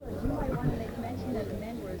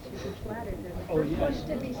super flattered. They're the Oh, first yes. ones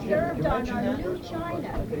to be served on our new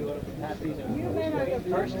china. You men are the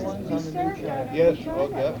first to be served on our new Yes, china. oh,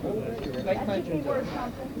 definitely. That should be worth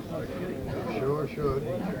something. Sure should.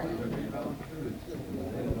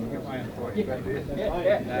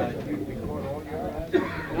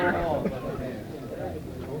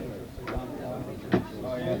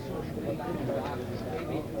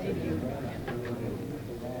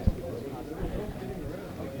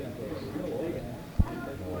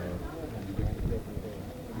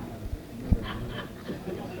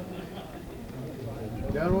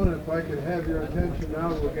 Gentlemen, if I could have your attention now,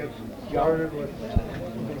 we'll get started with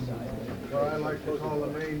what I like to call the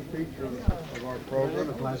main feature of our program.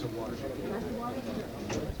 A glass of water.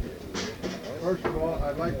 First of all,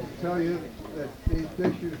 I'd like to tell you that these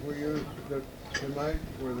dishes we used tonight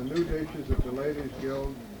were the new dishes that the Ladies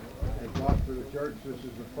Guild has bought for the church. This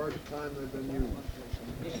is the first time they've been used.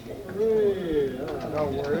 No,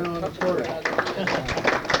 we're in on the first.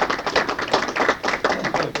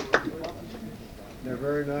 They're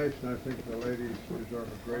very nice, and I think the ladies deserve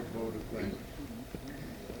a great vote of thanks.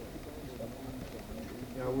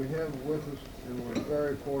 Now, we have with us, and we're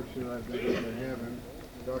very fortunate, I think, to have him,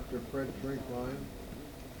 Dr. Fred Trinkline.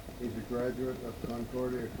 He's a graduate of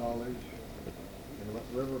Concordia College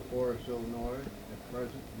in River Forest, Illinois. At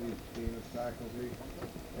present, he's dean of faculty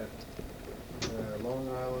at Long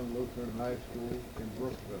Island Lutheran High School in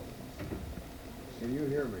Brookville. Can you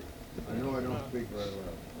hear me? I know I don't speak very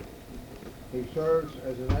well. He serves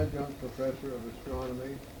as an adjunct professor of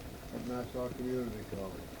astronomy at Nassau Community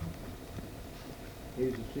College.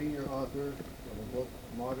 He's a senior author of a book,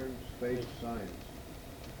 Modern Space Science.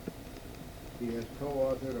 He has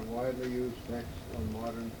co-authored a widely used text on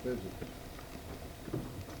modern physics.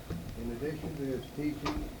 In addition to his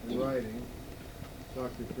teaching and writing,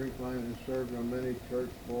 Dr. Trinkline has served on many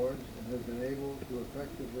church boards and has been able to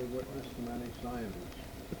effectively witness to many scientists.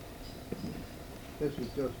 This is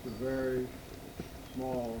just a very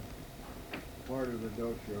small part of the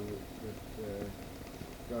dojo that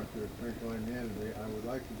Dr. Trinkline handed me. I would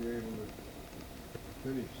like to be able to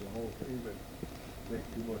finish the whole thing, but it takes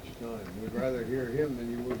too much time. We'd rather hear him than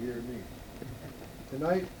you would hear me.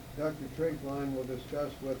 Tonight, Dr. Trinkline will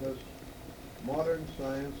discuss with us modern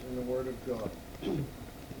science and the Word of God.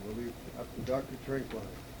 We'll leave up to Dr.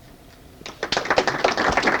 Trinkline.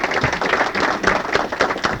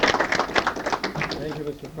 Thank you,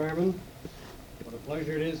 Mr. Fairman. What a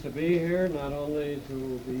pleasure it is to be here, not only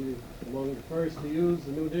to be among the first to use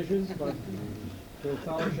the new dishes, but to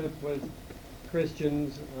fellowship with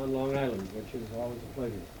Christians on Long Island, which is always a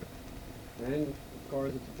pleasure. And, of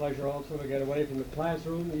course, it's a pleasure also to get away from the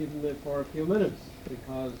classroom, even if for a few minutes,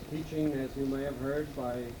 because teaching, as you may have heard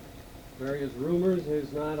by various rumors,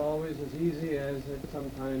 is not always as easy as it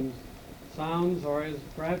sometimes sounds, or as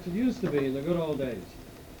perhaps it used to be in the good old days.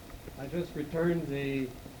 I just returned the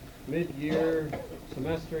mid-year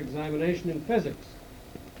semester examination in physics,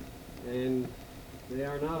 and they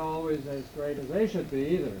are not always as great as they should be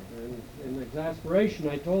either. And in exasperation,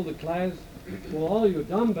 I told the class, well, all you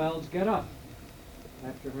dumbbells, get up,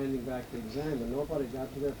 after handing back the exam, and nobody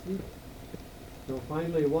got to their feet. So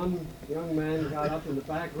finally, one young man got up in the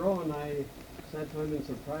back row, and I said to him in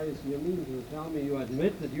surprise, "You mean to tell me you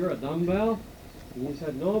admit that you're a dumbbell?" And he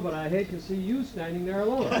said, "No, but I hate to see you standing there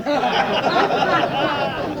alone."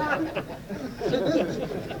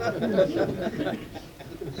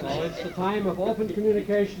 So it's the time of open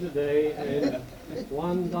communication today, and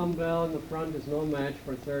one dumbbell in the front is no match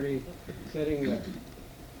for 30 sitting there.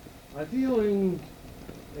 I feel in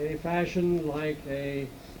a fashion like a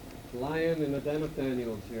lion in a den of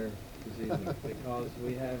Daniels here this evening, because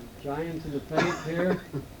we have giants in the faith here.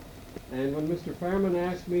 And when Mr. Fairman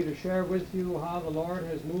asked me to share with you how the Lord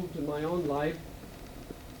has moved in my own life,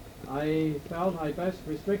 I felt I best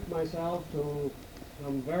restrict myself to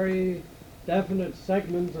some very definite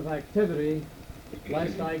segments of activity,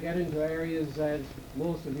 lest I get into areas that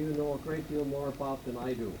most of you know a great deal more about than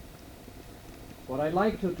I do. What I'd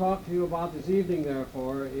like to talk to you about this evening,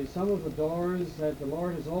 therefore, is some of the doors that the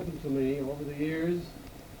Lord has opened to me over the years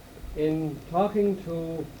in talking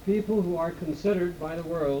to people who are considered by the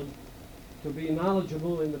world to be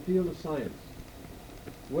knowledgeable in the field of science.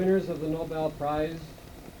 Winners of the Nobel Prize,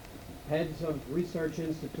 heads of research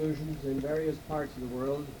institutions in various parts of the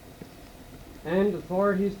world, and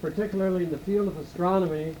authorities, particularly in the field of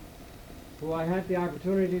astronomy, who I had the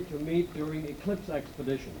opportunity to meet during eclipse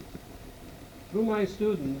expeditions. Through my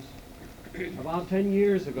students, about 10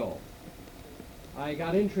 years ago, I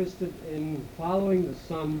got interested in following the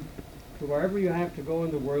sun to wherever you have to go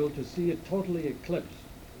in the world to see it totally eclipsed.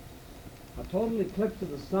 A total eclipse of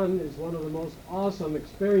the sun is one of the most awesome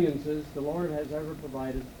experiences the Lord has ever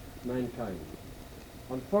provided mankind.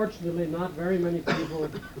 Unfortunately, not very many people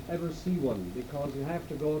ever see one because you have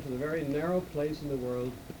to go to the very narrow place in the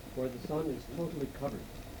world where the sun is totally covered.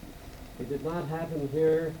 It did not happen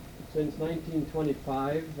here since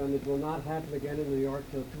 1925, and it will not happen again in New York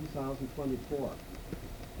till 2024.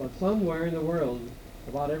 But somewhere in the world,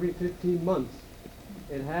 about every 15 months,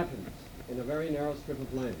 it happens in a very narrow strip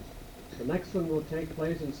of land. The next one will take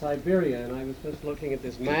place in Siberia, and I was just looking at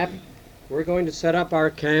this map. We're going to set up our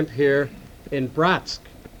camp here in Bratsk.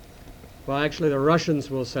 Well, actually, the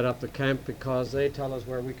Russians will set up the camp because they tell us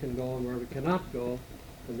where we can go and where we cannot go,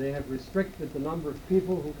 and they have restricted the number of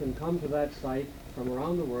people who can come to that site from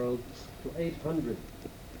around the world to 800.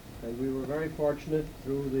 And we were very fortunate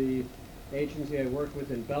through the agency I work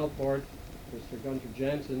with in Belfort, Mr. Gunter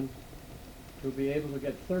Jansen, to be able to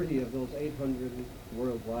get 30 of those 800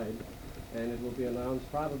 worldwide. And it will be announced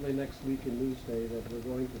probably next week in Newsday that we're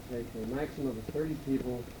going to take a maximum of 30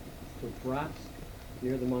 people to Bratsk,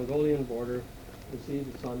 near the Mongolian border, to see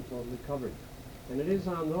the sun totally covered. And it is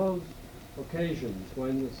on those occasions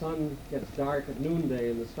when the sun gets dark at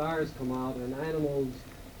noonday and the stars come out and animals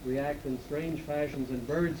react in strange fashions and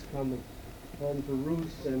birds come home to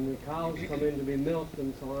roost and the cows come in to be milked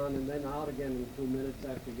and so on and then out again in 2 minutes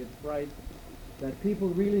after it gets bright, that people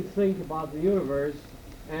really think about the universe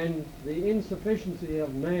and the insufficiency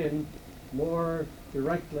of man more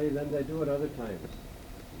directly than they do at other times.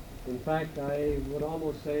 In fact, I would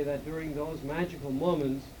almost say that during those magical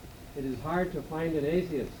moments, it is hard to find an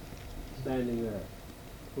atheist standing there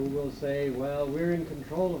who will say, well, we're in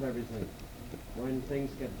control of everything, when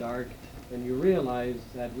things get dark and you realize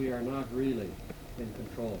that we are not really in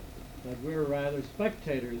control, that we're rather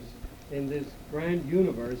spectators in this grand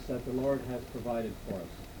universe that the Lord has provided for us.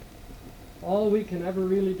 All we can ever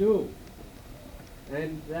really do,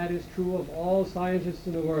 and that is true of all scientists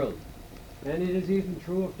in the world, and it is even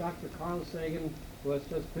true of Dr. Carl Sagan, who has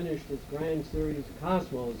just finished his grand series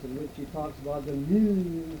Cosmos, in which he talks about the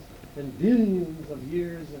millions and billions of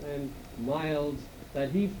years and miles that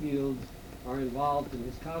he feels are involved in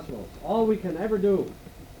his cosmos. All we can ever do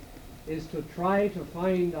is to try to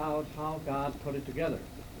find out how God put it together.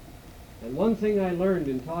 And one thing I learned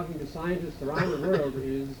in talking to scientists around the world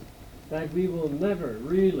is that we will never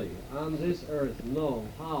really, on this earth, know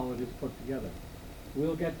how it is put together.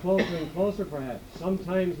 We'll get closer and closer, perhaps.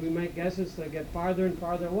 Sometimes we make guesses that get farther and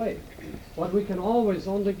farther away. But we can always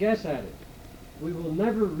only guess at it. We will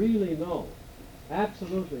never really know,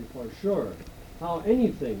 absolutely for sure, how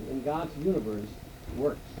anything in God's universe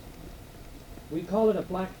works. We call it a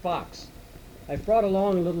black box. I've brought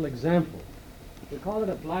along a little example. We call it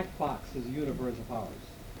a black box, this universe of ours.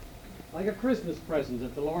 Like a Christmas present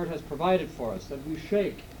that the Lord has provided for us, that we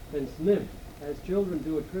shake and sniff, as children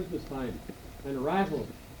do at Christmas time, and rattle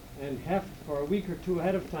and heft for a week or two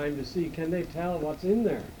ahead of time to see, can they tell what's in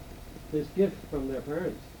there, this gift from their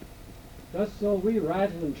parents. Just so we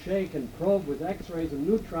rattle and shake and probe with X-rays and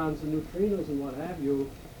neutrons and neutrinos and what have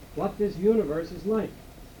you, what this universe is like.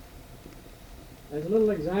 As a little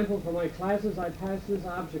example for my classes, I pass this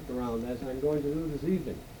object around as I'm going to do this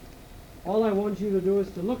evening. All I want you to do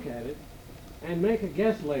is to look at it and make a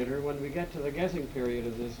guess later when we get to the guessing period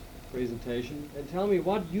of this presentation and tell me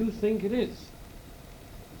what you think it is.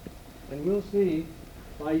 And we'll see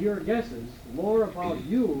by your guesses more about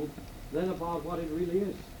you than about what it really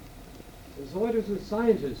is. And so it is with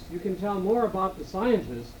scientists. You can tell more about the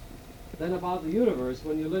scientist than about the universe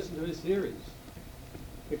when you listen to his theories.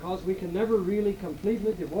 Because we can never really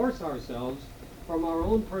completely divorce ourselves from our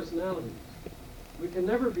own personalities. We can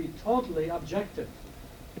never be totally objective.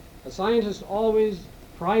 A scientist always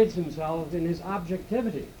prides himself in his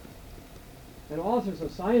objectivity. And authors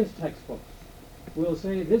of science textbooks will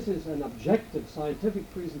say this is an objective scientific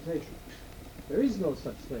presentation. There is no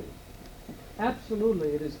such thing. Absolutely,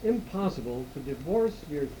 it is impossible to divorce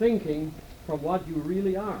your thinking from what you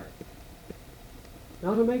really are.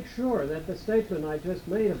 Now, to make sure that the statement I just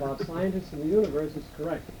made about scientists and the universe is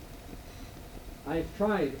correct, I've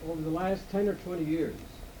tried over the last 10 or 20 years,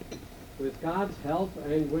 with God's help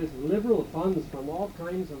and with liberal funds from all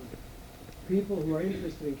kinds of people who are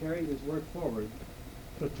interested in carrying this work forward,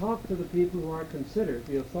 to talk to the people who are considered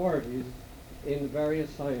the authorities in the various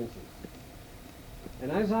sciences.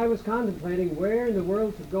 And as I was contemplating where in the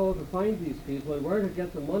world to go to find these people and where to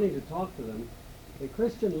get the money to talk to them, a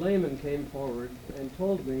Christian layman came forward and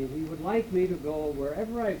told me he would like me to go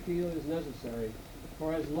wherever I feel is necessary,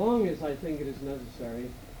 for as long as I think it is necessary,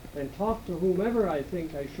 and talk to whomever I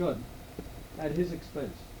think I should, at his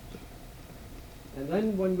expense. And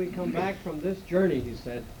then when we come back from this journey, he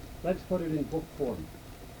said, let's put it in book form.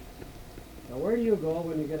 Now, where do you go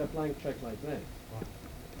when you get a blank check like that?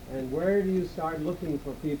 And where do you start looking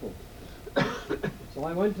for people? So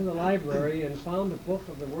I went to the library and found a book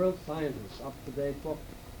of the world scientists, up-to-date book.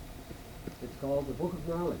 It's called the Book of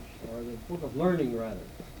Knowledge, or the Book of Learning, rather.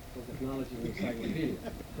 Book of Knowledge is an encyclopedia.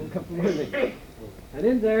 Book of Learning. And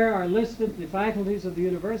in there are listed the faculties of the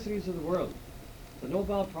universities of the world, the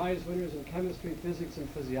Nobel Prize winners in chemistry, physics, and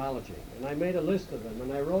physiology. And I made a list of them,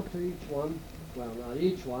 and I wrote to each one, well, not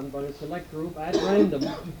each one, but a select group at random,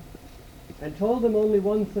 and told them only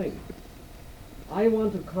one thing. I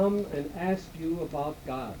want to come and ask you about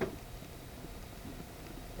God.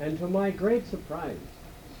 And to my great surprise,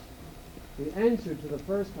 the answer to the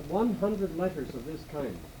first 100 letters of this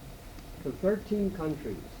kind to 13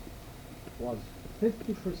 countries was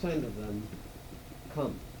 50% of them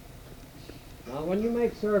come. Now, when you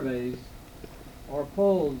make surveys or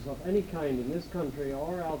polls of any kind in this country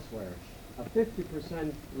or elsewhere, a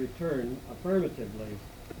 50% return, affirmatively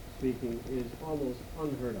speaking, is almost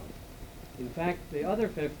unheard of. In fact, the other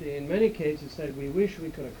 50 in many cases said, we wish we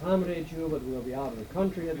could accommodate you, but we'll be out of the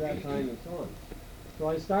country at that time, and so on. So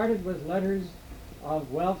I started with letters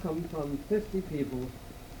of welcome from 50 people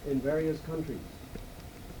in various countries.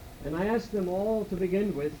 And I asked them all to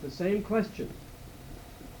begin with the same question.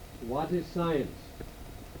 What is science?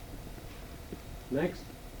 Next,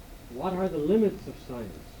 what are the limits of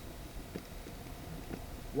science?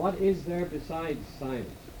 What is there besides science?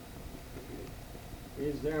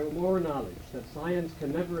 Is there more knowledge that science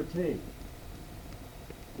can never attain?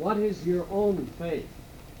 What is your own faith?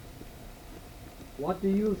 What do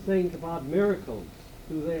you think about miracles?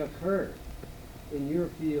 Do they occur in your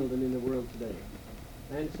field and in the world today?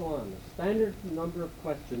 And so on. A standard number of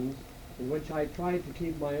questions in which I try to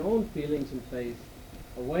keep my own feelings and faith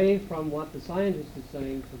away from what the scientist is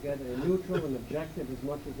saying, to get a neutral and objective, as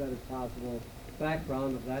much as that is possible,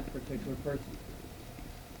 background of that particular person.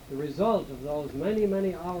 The result of those many,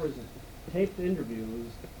 many hours of taped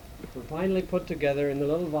interviews were finally put together in the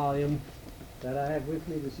little volume that I have with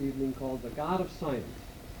me this evening called The God of Science.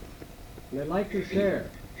 And I'd like to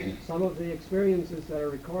share some of the experiences that are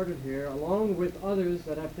recorded here, along with others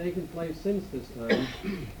that have taken place since this time,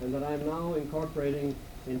 and that I'm now incorporating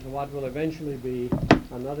into what will eventually be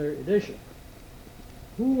another edition.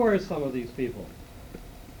 Who were some of these people?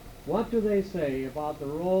 What do they say about the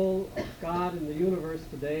role of God in the universe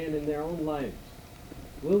today and in their own lives?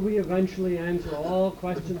 Will we eventually answer all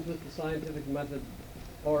questions with the scientific method,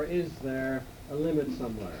 or is there a limit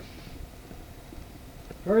somewhere?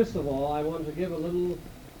 First of all, I want to give a little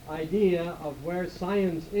idea of where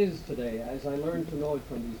science is today, as I learned to know it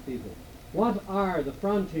from these people. What are the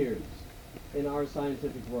frontiers in our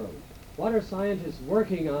scientific world? What are scientists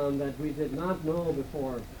working on that we did not know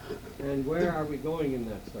before, and where are we going in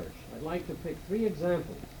that search? I'd like to pick 3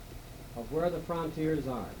 examples of where the frontiers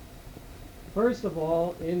are. First of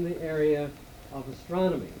all, in the area of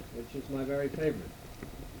astronomy, which is my very favorite.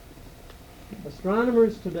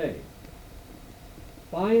 Astronomers today,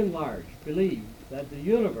 by and large, believe that the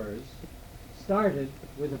universe started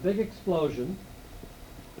with a big explosion,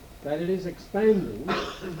 that it is expanding,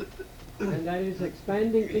 and that it is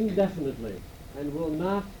expanding indefinitely and will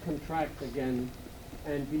not contract again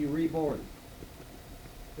and be reborn.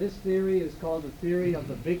 This theory is called the theory of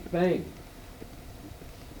the Big Bang.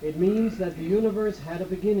 It means that the universe had a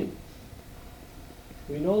beginning.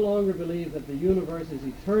 We no longer believe that the universe is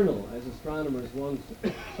eternal, as astronomers once,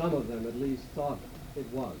 some of them at least, thought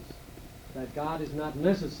it was. That God is not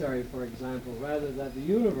necessary, for example, rather that the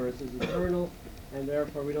universe is eternal and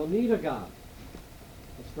therefore we don't need a God.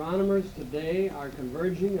 Astronomers today are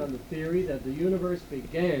converging on the theory that the universe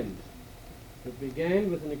began. It began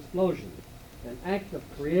with an explosion, an act of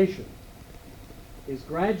creation, is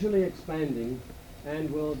gradually expanding and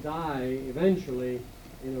will die eventually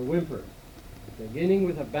in a whimper. Beginning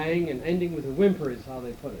with a bang and ending with a whimper is how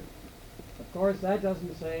they put it. Of course, that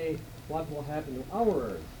doesn't say what will happen to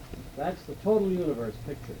our Earth. That's the total universe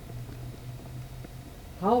picture.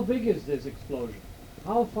 How big is this explosion?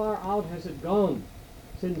 How far out has it gone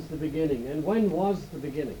since the beginning? And when was the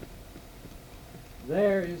beginning?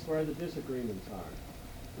 There is where the disagreements are.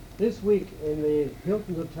 This week in the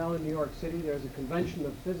Hilton Hotel in New York City, there's a convention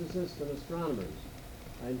of physicists and astronomers.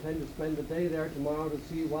 I intend to spend the day there tomorrow to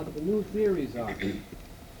see what the new theories are.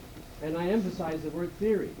 And I emphasize the word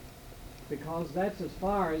theory, because that's as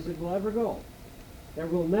far as it will ever go. There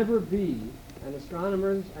will never be, and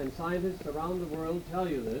astronomers and scientists around the world tell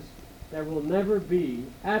you this, there will never be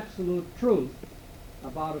absolute truth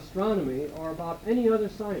about astronomy or about any other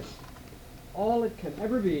science. All it can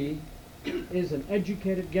ever be is an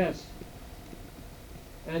educated guess.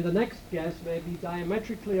 and the next guess may be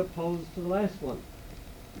diametrically opposed to the last one.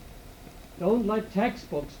 Don't let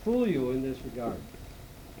textbooks fool you in this regard.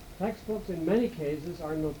 Textbooks in many cases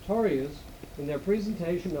are notorious in their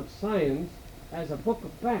presentation of science as a book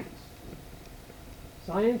of facts.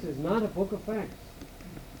 Science is not a book of facts.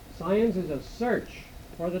 Science is a search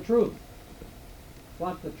for the truth.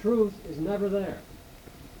 But the truth is never there.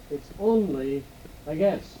 It's only a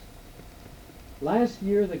guess. Last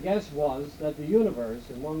year the guess was that the universe,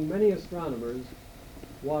 among many astronomers,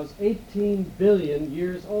 was 18 billion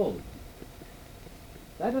years old.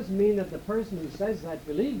 That doesn't mean that the person who says that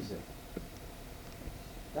believes it.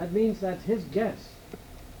 That means that's his guess.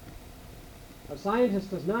 A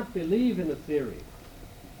scientist does not believe in a theory.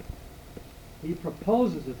 He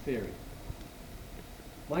proposes a theory.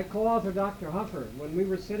 My co-author, Dr. Huffer, when we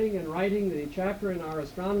were sitting and writing the chapter in our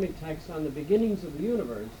astronomy text on the beginnings of the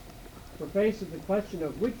universe, were faced with the question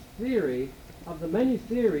of which theory of the many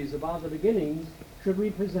theories about the beginnings should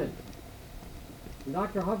we present. And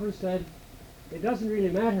Dr. Huffer said, it doesn't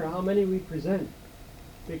really matter how many we present,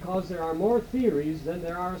 because there are more theories than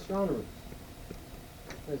there are astronomers.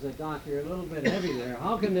 I said, Doc, you're a little bit heavy there.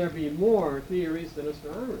 How can there be more theories than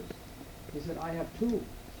astronomers? He said, I have two.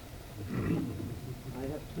 I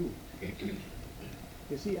have two.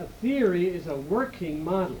 You see, a theory is a working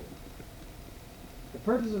model. The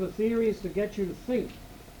purpose of a theory is to get you to think,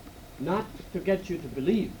 not to get you to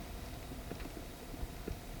believe.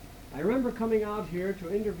 I remember coming out here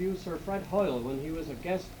to interview Sir Fred Hoyle when he was a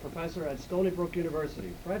guest professor at Stony Brook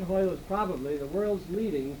University. Fred Hoyle is probably the world's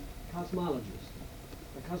leading cosmologist.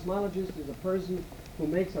 A cosmologist is a person who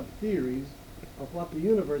makes up theories of what the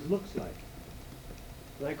universe looks like.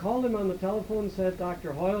 And I called him on the telephone and said,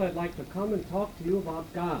 Dr. Hoyle, I'd like to come and talk to you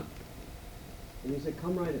about God. And he said,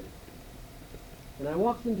 come right in. And I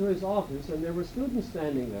walked into his office, and there were students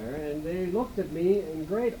standing there, and they looked at me in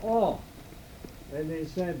great awe. And they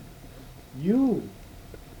said, you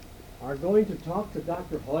are going to talk to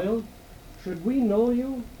Dr. Hoyle? Should we know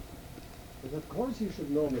you? I said, of course you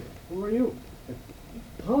should know me. Who are you?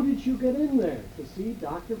 How did you get in there to see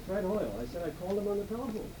Dr. Fred Hoyle? I said, I called him on the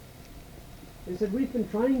telephone. They said, we've been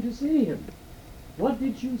trying to see him. What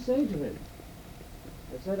did you say to him?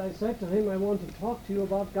 I said to him, I want to talk to you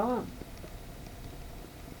about God.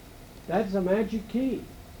 That's a magic key.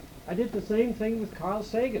 I did the same thing with Carl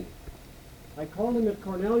Sagan. I called him at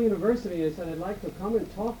Cornell University and said, I'd like to come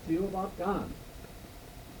and talk to you about God.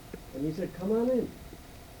 And he said, come on in.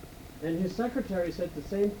 And his secretary said the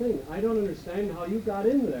same thing. I don't understand how you got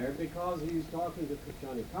in there, because he's talking to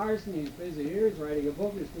Johnny Carson, he's busy here, he's writing a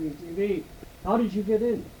book, he's doing TV. How did you get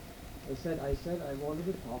in? I said I wanted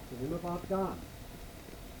to talk to him about God.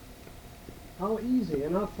 How easy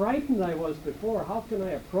and how frightened I was before. How can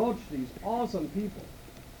I approach these awesome people?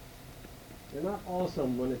 They're not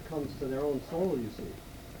awesome when it comes to their own soul, you see.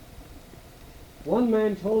 One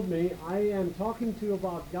man told me, I am talking to you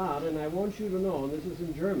about God, and I want you to know, and this is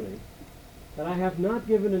in Germany, that I have not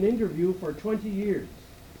given an interview for 20 years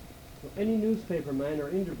to any newspaper man or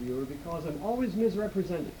interviewer, because I'm always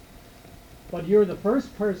misrepresented. But you're the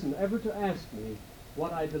first person ever to ask me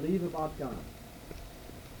what I believe about God.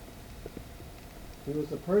 He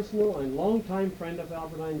was a personal and longtime friend of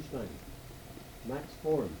Albert Einstein, Max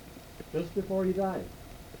Born, just before he died.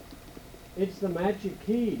 It's the magic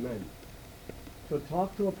key, men, to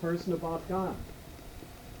talk to a person about God.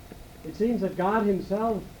 It seems that God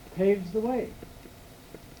himself paves the way,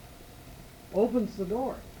 opens the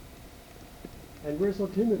door, and we're so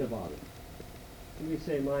timid about it. And we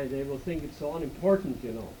say, my, they will think it's so unimportant,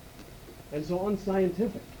 you know, and so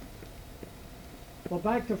unscientific. Well,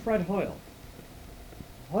 back to Fred Hoyle.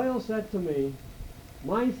 Hoyle said to me,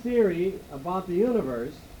 my theory about the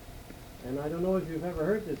universe, and I don't know if you've ever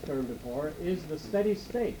heard this term before, is the steady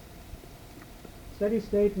state. Steady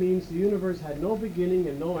state means the universe had no beginning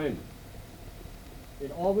and no end.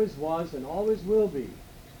 It always was and always will be.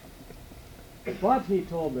 But, he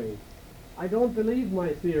told me, I don't believe my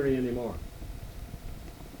theory anymore.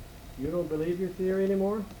 You don't believe your theory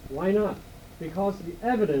anymore? Why not? Because the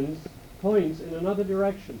evidence points in another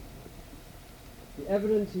direction. The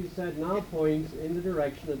evidence, he said, now points in the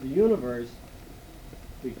direction that the universe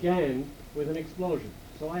began with an explosion.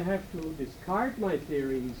 So I have to discard my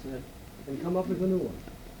theory, he said, and come up with a new one.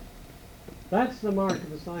 That's the mark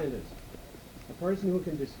of a scientist. A person who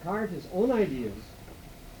can discard his own ideas,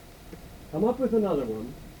 come up with another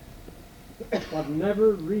one, but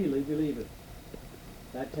never really believe it.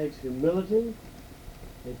 That takes humility,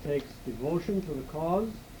 it takes devotion to the cause,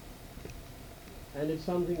 and it's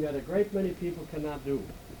something that a great many people cannot do.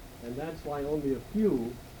 And that's why only a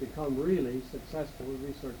few become really successful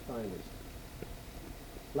research scientists.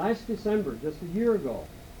 Last December, just a year ago,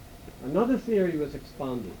 another theory was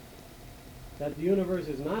expounded, that the universe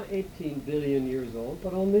is not 18 billion years old,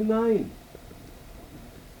 but only 9.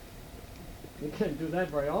 You can't do that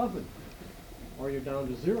very often, or you're down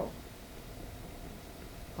to 0.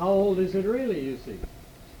 How old is it really, you see?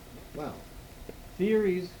 Well,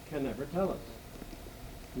 theories can never tell us.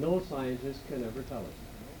 No scientist can ever tell us.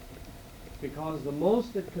 Because the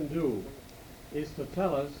most it can do is to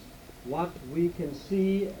tell us what we can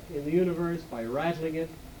see in the universe by rattling it,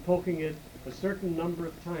 poking it a certain number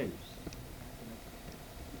of times.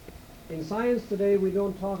 In science today, we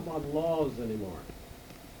don't talk about laws anymore.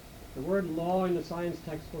 The word law in the science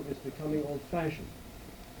textbook is becoming old-fashioned.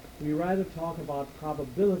 We rather talk about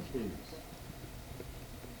probabilities.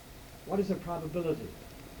 What is a probability?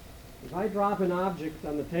 If I drop an object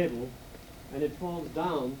on the table and it falls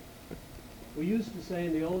down, we used to say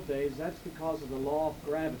in the old days, that's because of the law of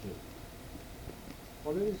gravity.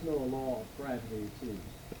 Well, there is no law of gravity, it seems.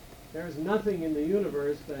 There is nothing in the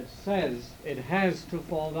universe that says it has to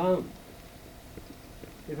fall down.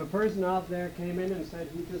 If a person out there came in and said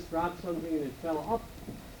he just dropped something and it fell up,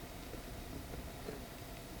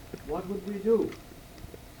 what would we do?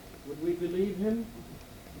 Would we believe him?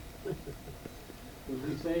 Would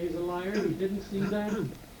we say he's a liar? He didn't see that?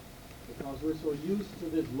 Because we're so used to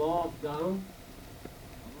this law of down?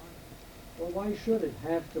 Well, why should it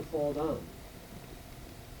have to fall down?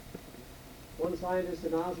 One scientist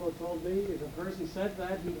in Oslo told me if a person said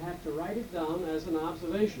that, he'd have to write it down as an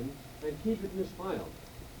observation and keep it in his file.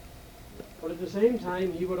 But at the same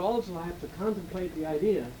time, he would also have to contemplate the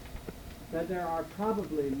idea that there are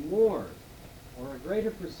probably more or a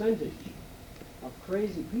greater percentage of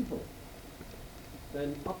crazy people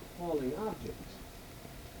than upfalling objects.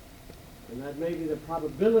 And that maybe the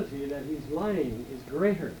probability that he's lying is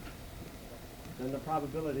greater than the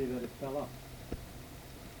probability that it fell up.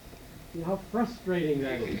 See how frustrating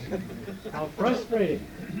that is. How frustrating.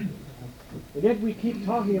 And yet we keep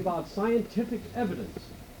talking about scientific evidence.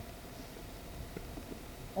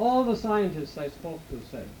 All the scientists I spoke to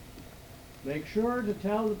said, make sure to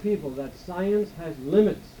tell the people that science has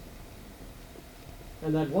limits.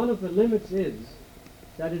 And that one of the limits is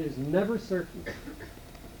that it is never certain.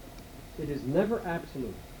 It is never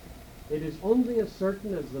absolute. It is only as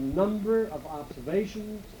certain as the number of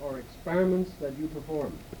observations or experiments that you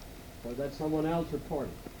perform, or that someone else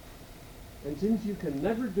reported. And since you can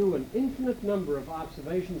never do an infinite number of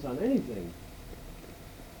observations on anything,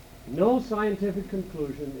 no scientific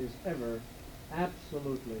conclusion is ever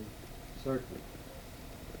absolutely certain.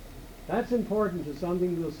 That's important to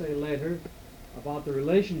something we'll say later about the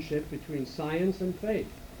relationship between science and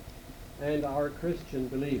faith and our Christian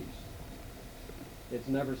beliefs. It's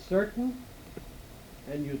never certain,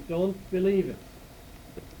 and you don't believe it.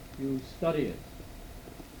 You study it.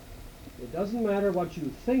 It doesn't matter what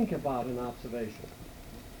you think about an observation,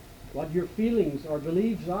 what your feelings or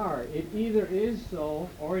beliefs are. It either is so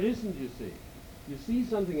or it isn't, you see. You see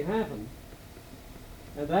something happen,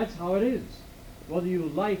 and that's how it is, whether you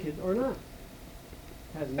like it or not.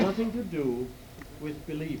 It has nothing to do with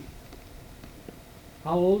belief.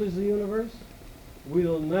 How old is the universe?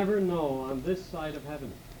 We'll never know on this side of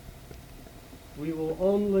heaven. We will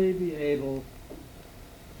only be able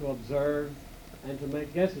to observe and to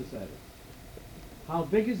make guesses at it. How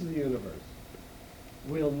big is the universe?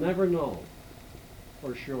 We'll never know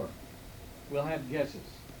for sure. We'll have guesses.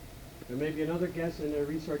 There may be another guess in a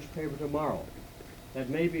research paper tomorrow that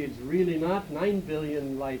maybe it's really not 9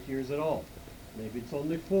 billion light years at all. Maybe it's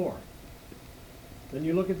only 4. Then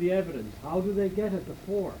you look at the evidence. How do they get at the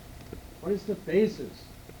 4? What is the basis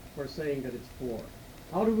for saying that it's 4?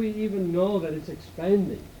 How do we even know that it's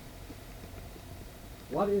expanding?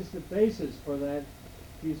 What is the basis for that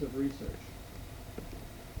piece of research?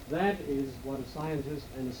 That is what a scientist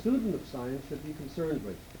and a student of science should be concerned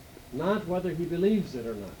with, not whether he believes it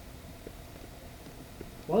or not.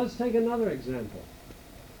 Well, let's take another example.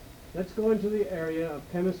 Let's go into the area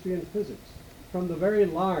of chemistry and physics, from the very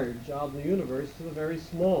large of the universe to the very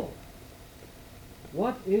small.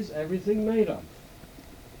 What is everything made of?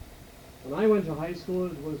 When I went to high school,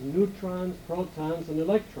 it was neutrons, protons, and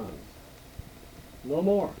electrons. No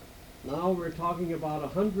more. Now we're talking about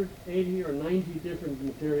 180 or 90 different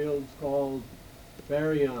materials called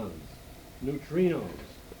baryons, neutrinos,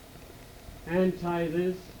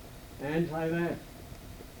 anti-this, anti-that,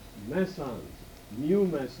 mesons, mu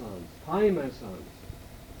mesons, pi mesons,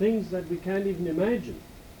 things that we can't even imagine.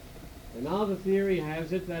 And now the theory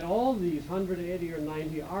has it that all these 180 or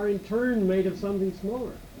 90 are in turn made of something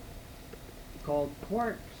smaller, called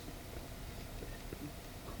quarks.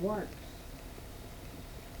 Quarks.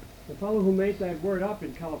 The fellow who made that word up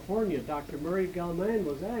in California, Dr. Murray Gell-Mann,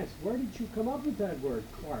 was asked, where did you come up with that word,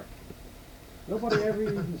 quark? Nobody ever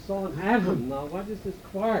even saw an atom. Now, what is this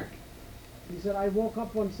quark? He said, I woke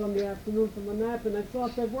up one Sunday afternoon from a nap and I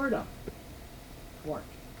thought that word up. Quark.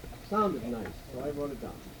 Sounded nice, so I wrote it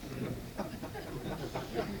down.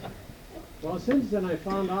 Well, since then I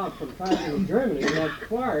found out from traveling in Germany that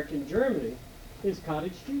quark in Germany is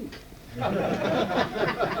cottage cheese.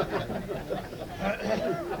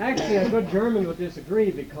 Actually, a good German would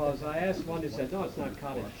disagree because I asked one who said, no, it's not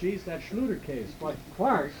cottage cheese, that's Schluterkäse. But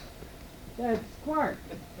quark, that's quark.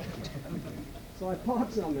 So I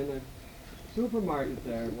bought some in a supermarket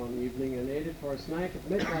there one evening and ate it for a snack at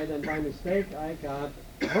midnight, and by mistake I got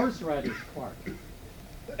horseradish quark.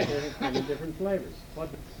 They have many different flavors. But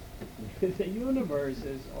the universe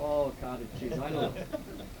is all cottage cheese. I don't know.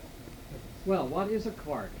 Well, what is a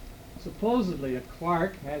quark? Supposedly a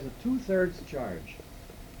quark has a 2/3 charge.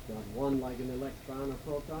 Not one like an electron or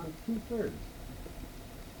proton, 2/3.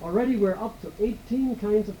 Already we're up to 18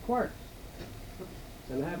 kinds of quarks.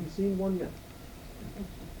 And I haven't seen one yet.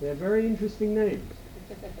 They have very interesting names.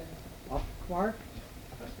 Up quark,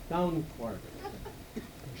 down quark,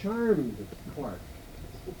 charmed quark,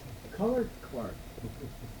 colored quark,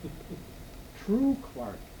 true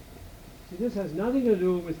quark. See, this has nothing to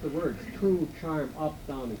do with the words true, charm, up,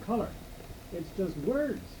 down, and color. It's just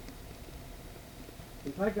words.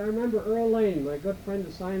 In fact, I remember Earl Lane, my good friend,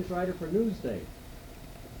 the science writer for Newsday,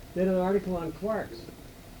 did an article on quarks.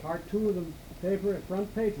 Part 2 of the paper,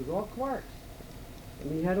 front page, was all quarks.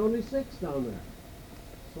 And he had only 6 down there.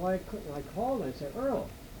 So I called and I said, Earl,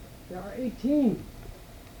 there are 18.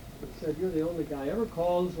 He said, you're the only guy ever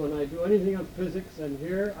calls when I do anything on physics, and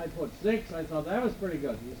here I put 6. I thought that was pretty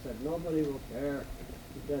good. He said, nobody will care.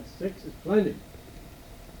 That 6 is plenty.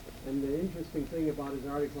 And the interesting thing about his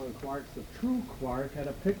article on quarks, the true quark had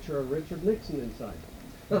a picture of Richard Nixon inside.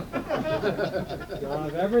 Now,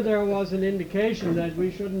 if ever there was an indication that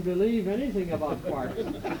we shouldn't believe anything about quarks,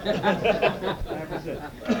 that was it.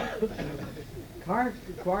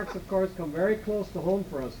 Quarks, of course, come very close to home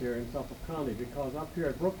for us here in Suffolk County, because up here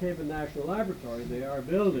at Brookhaven National Laboratory, they are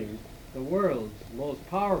building the world's most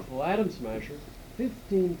powerful atom smasher,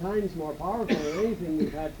 15 times more powerful than anything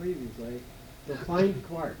we've had previously, to find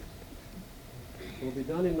quarks. It will be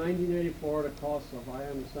done in 1984 at a cost of, I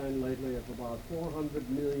understand lately, of about $400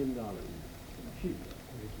 million. Cheap.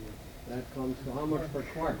 That comes to how much per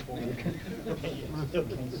quark?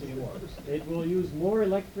 It will use more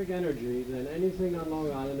electric energy than anything on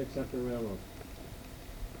Long Island except the railroad.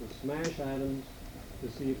 To smash atoms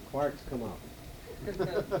to see if quarks come out.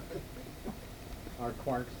 Are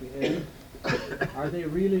quarks the end? Are they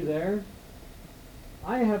really there?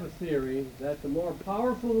 I have a theory that the more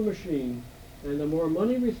powerful the machine and the more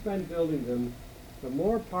money we spend building them, the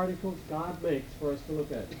more particles God makes for us to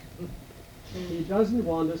look at. He doesn't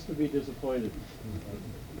want us to be disappointed.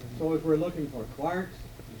 So if we're looking for quarks,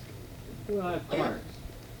 we'll have quarks.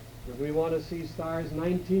 If we want to see stars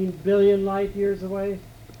 19 billion light years away,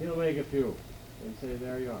 he'll make a few and say,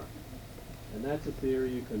 there you are. And that's a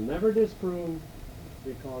theory you can never disprove,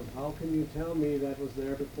 because how can you tell me that was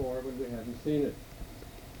there before when we haven't seen it?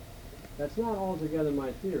 That's not altogether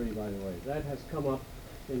my theory, by the way. That has come up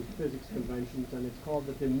in physics conventions, and it's called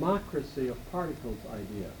the democracy of particles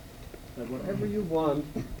idea. That whatever you want,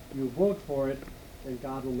 you vote for it, and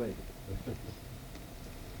God will make it.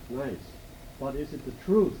 Nice. But is it the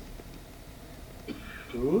truth?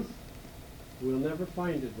 Truth? We'll never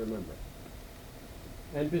find it, remember.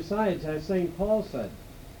 And besides, as St. Paul said,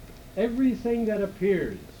 everything that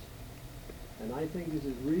appears, and I think this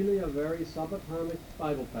is really a very subatomic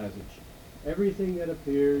Bible passage, everything that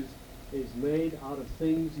appears is made out of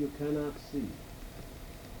things you cannot see.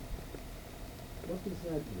 What does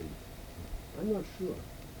that mean? I'm not sure.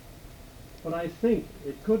 But I think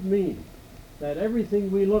it could mean that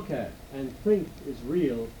everything we look at and think is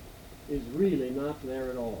real is really not there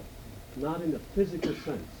at all. Not in the physical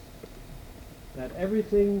sense. That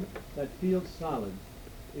everything that feels solid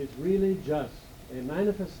is really just a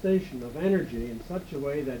manifestation of energy in such a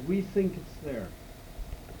way that we think it's there.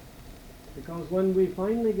 Because when we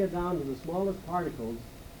finally get down to the smallest particles,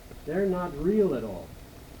 they're not real at all.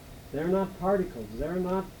 They're not particles. They're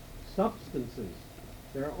not substances.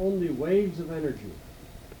 They're only waves of energy.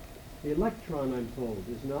 The electron, I'm told,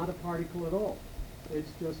 is not a particle at all.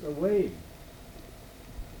 It's just a wave.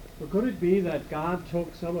 So could it be that God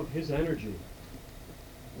took some of his energy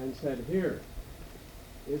and said, here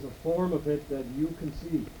is a form of it that you can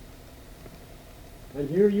see. And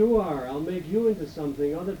here you are. I'll make you into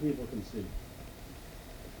something other people can see.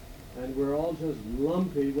 And we're all just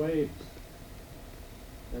lumpy waves.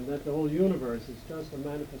 and that the whole universe is just a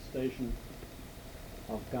manifestation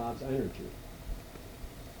of God's energy.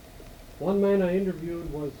 One man I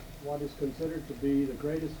interviewed was what is considered to be the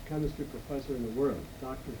greatest chemistry professor in the world,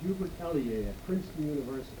 Dr. Hubert Ellier at Princeton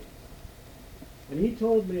University. And he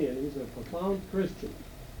told me, and he's a profound Christian,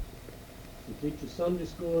 he teaches Sunday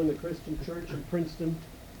school in the Christian church in Princeton,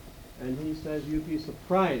 and he says you'd be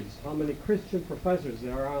surprised how many Christian professors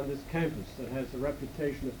there are on this campus that has the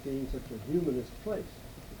reputation of being such a humanist place.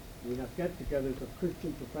 We have get-togethers of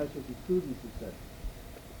Christian professors and students, he said.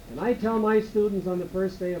 And I tell my students on the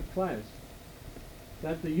first day of class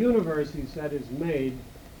that the universe, he said, is made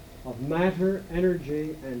of matter,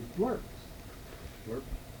 energy, and blurps. Blurps.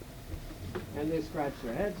 And they scratch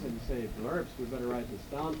their heads and say, blurps, we better write this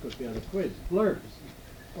down, could be on a quiz. Blurps.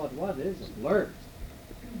 But what is a blurp?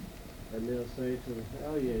 And they'll say to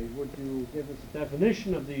Ellier, would you give us a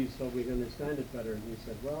definition of these so we can understand it better? And he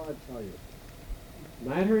said, well, I'll tell you.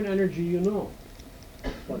 Matter and energy you know,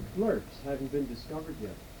 but blurps haven't been discovered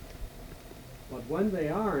yet. But when they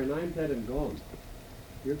are, and I'm dead and gone,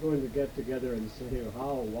 you're going to get together and say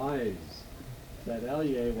how wise that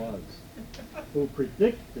Ellier was, who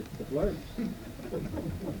predicted the blurps.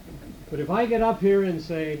 But if I get up here and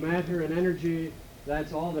say matter and energy,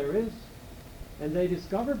 that's all there is, and they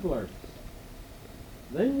discover blurps,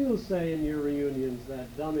 then you'll say in your reunions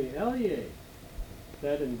that dummy Ellier,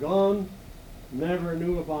 dead and gone, never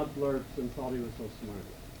knew about blurps and thought he was so smart.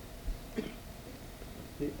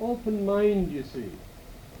 The open mind, you see,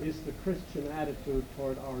 is the Christian attitude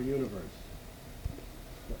toward our universe.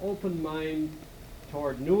 The open mind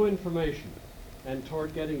toward new information and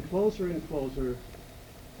toward getting closer and closer,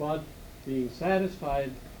 but being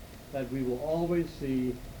satisfied that we will always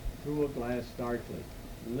see through a glass darkly.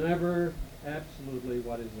 Never absolutely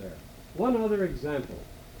what is there. One other example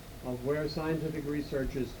of where scientific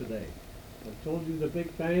research is today. I've told you the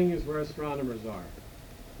Big Bang is where astronomers are.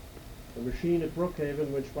 The machine at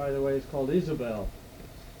Brookhaven, which by the way is called Isabel,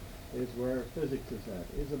 is where physics is at.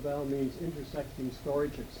 Isabel means intersecting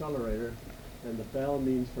storage accelerator, and the bell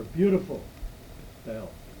means for beautiful bell.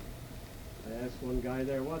 I asked one guy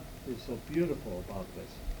there, what is so beautiful about this?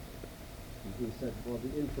 And he said, well,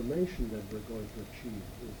 the information that we're going to achieve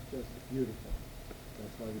is just beautiful.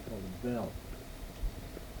 That's why we call it bell.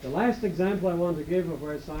 The last example I want to give of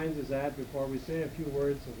where science is at before we say a few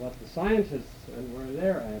words of what the scientists and where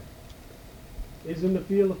they're at is in the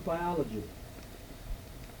field of biology.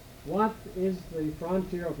 What is the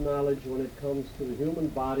frontier of knowledge when it comes to the human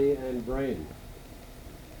body and brain?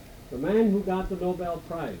 The man who got the Nobel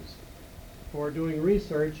Prize for doing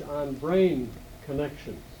research on brain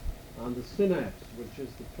connections, on the synapse, which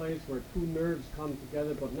is the place where two nerves come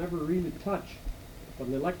together but never really touch, but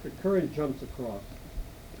an electric current jumps across,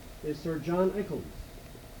 is Sir John Eccles.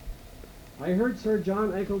 I heard Sir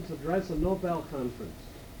John Eccles address a Nobel conference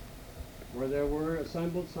where there were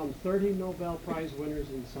assembled some 30 Nobel Prize winners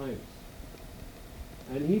in science.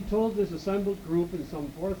 And he told this assembled group and some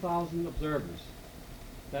 4,000 observers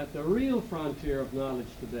that the real frontier of knowledge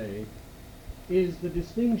today is the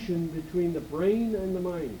distinction between the brain and the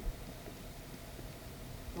mind.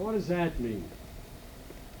 Now, what does that mean?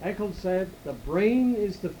 Eccles said the brain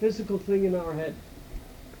is the physical thing in our head.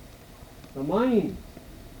 The mind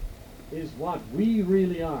is what we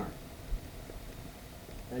really are.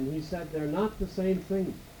 And he said they're not the same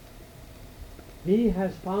thing. He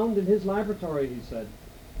has found in his laboratory, he said,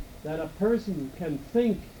 that a person can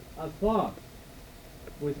think a thought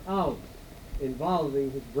without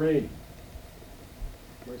involving his brain.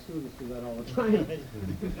 My students do that all the time.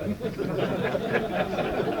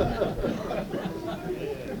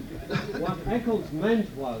 What Eccles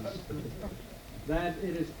meant was that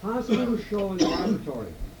it is possible to show in the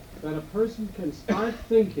laboratory that a person can start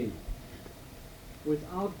thinking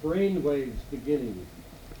without brain waves beginning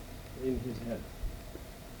in his head.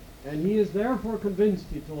 And he is therefore convinced,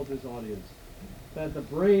 he told his audience, that the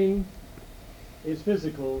brain is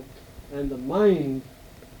physical and the mind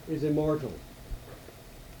is immortal.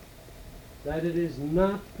 That it is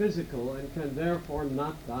not physical and can therefore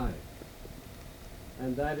not die.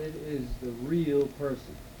 And that it is the real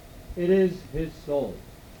person. It is his soul.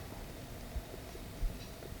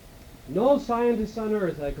 No scientist on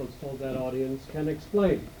earth, Eccles told that audience, can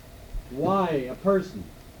explain why a person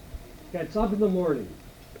gets up in the morning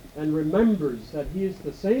and remembers that he is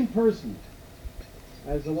the same person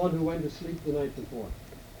as the one who went to sleep the night before.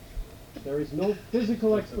 There is no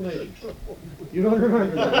physical explanation. You don't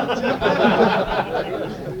remember that.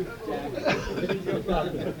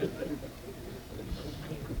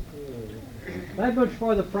 That much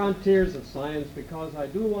for the frontiers of science, because I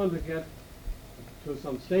do want to get to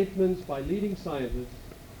some statements by leading scientists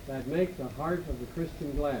that make the heart of the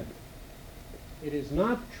Christian glad. It is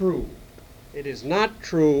not true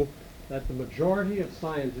that the majority of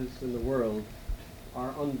scientists in the world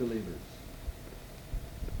are unbelievers.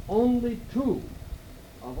 Only 2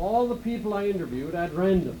 of all the people I interviewed at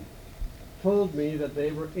random told me that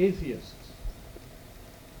they were atheists.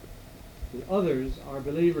 The others are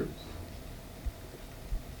believers.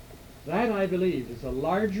 That, I believe, is a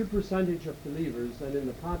larger percentage of believers than in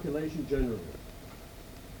the population generally.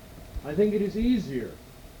 I think it is easier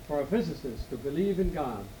for a physicist to believe in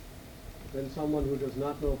God than someone who does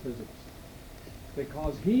not know physics,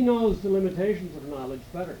 because he knows the limitations of knowledge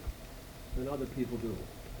better than other people do.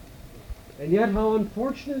 And yet how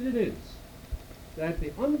unfortunate it is that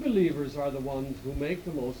the unbelievers are the ones who make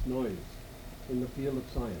the most noise in the field of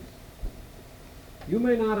science. You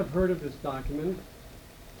may not have heard of this document,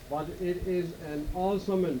 but it is an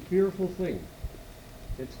awesome and fearful thing.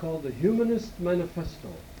 It's called the Humanist Manifesto.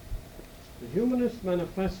 The Humanist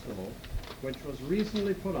Manifesto, which was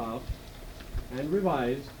recently put out and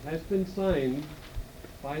revised, has been signed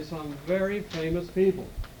by some very famous people.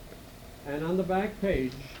 And on the back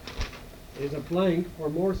page is a blank for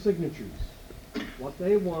more signatures. What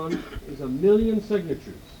they want is 1 million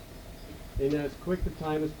signatures in as quick a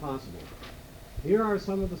time as possible. Here are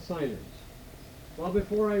some of the signers. Well,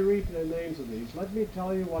 before I read the names of these, let me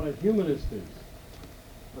tell you what a humanist is,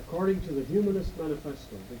 according to the Humanist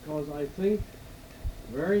Manifesto, because I think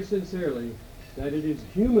very sincerely that it is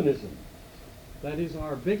humanism that is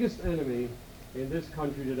our biggest enemy in this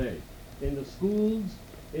country today. In the schools,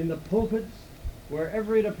 in the pulpits,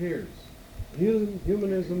 wherever it appears,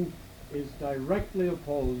 humanism is directly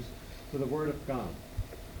opposed to the Word of God.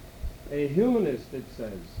 A humanist, it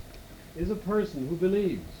says, is a person who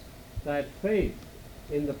believes that faith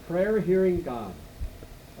in the prayer-hearing God,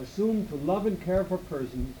 assumed to love and care for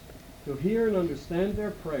persons, to hear and understand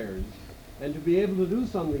their prayers, and to be able to do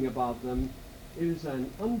something about them, is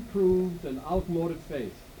an unproved and outmoded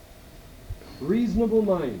faith. Reasonable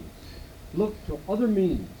minds look to other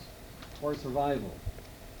means for survival.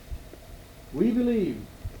 We believe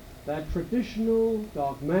that traditional,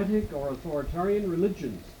 dogmatic, or authoritarian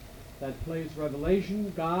religions that place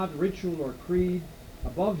revelation, God, ritual, or creed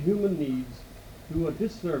above human needs do a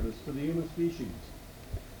disservice to the human species.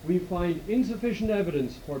 We find insufficient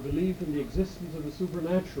evidence for belief in the existence of the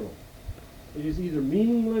supernatural. It is either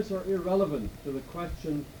meaningless or irrelevant to the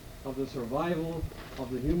question of the survival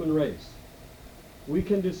of the human race. We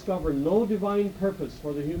can discover no divine purpose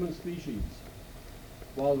for the human species.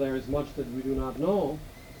 While there is much that we do not know,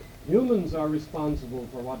 humans are responsible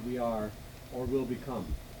for what we are or will become.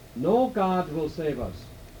 No God will save us.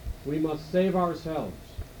 We must save ourselves.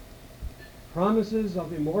 Promises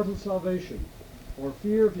of immortal salvation or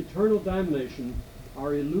fear of eternal damnation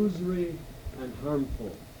are illusory and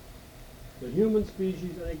harmful. The human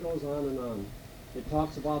species, and it goes on and on. It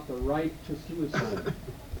talks about the right to suicide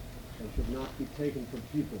that should not be taken from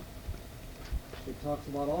people. It talks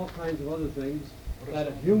about all kinds of other things that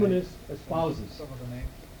a humanist espouses. Some of the names.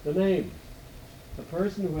 The names. The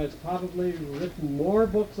person who has probably written more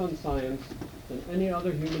books on science than any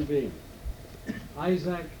other human being.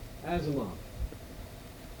 Isaac Asimov.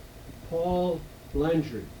 Paul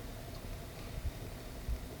Blanchard.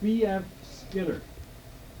 B.F. Skinner,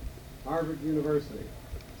 Harvard University,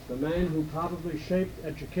 the man who probably shaped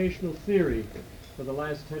educational theory for the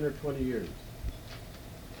last 10 or 20 years.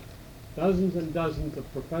 Dozens and dozens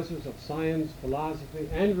of professors of science, philosophy,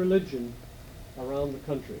 and religion around the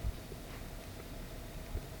country.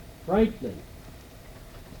 Frightening.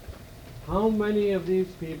 How many of these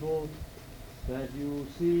people that you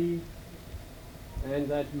see and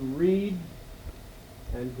that you read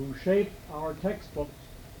and who shape our textbooks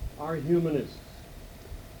are humanists?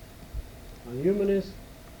 A humanist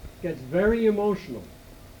gets very emotional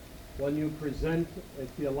when you present a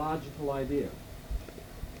theological idea.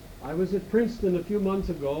 I was at Princeton a few months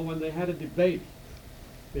ago when they had a debate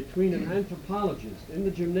between an anthropologist in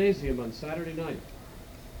the gymnasium on Saturday night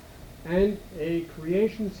and a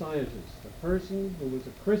creation scientist, a person who was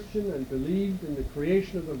a Christian and believed in the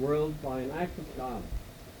creation of the world by an act of God.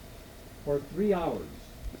 For 3 hours,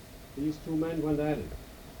 these two men went at it.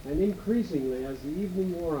 And increasingly, as the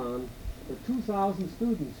evening wore on, the 2,000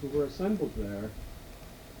 students who were assembled there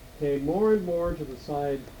came more and more to the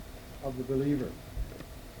side of the believer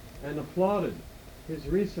and applauded his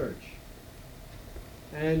research.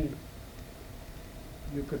 And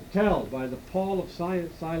you could tell by the pall of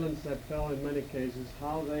silence that fell in many cases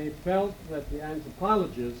how they felt that the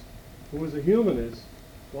anthropologist, who was a humanist,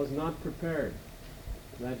 was not prepared,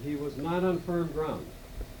 that he was not on firm ground.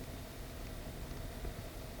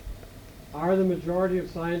 Are the majority of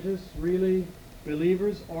scientists really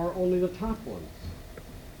believers or only the top ones?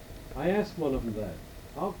 I asked one of them that.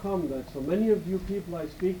 How come that so many of you people I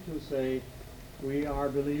speak to say we are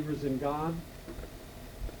believers in God?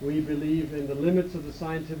 We believe in the limits of the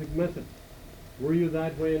scientific method. Were you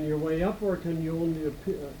that way in your way up, or can you only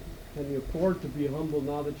can you afford to be humble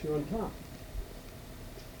now that you're on top?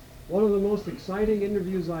 One of the most exciting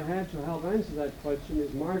interviews I had to help answer that question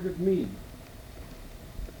is Margaret Mead.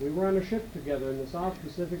 We were on a ship together in the South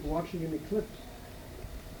Pacific watching an eclipse.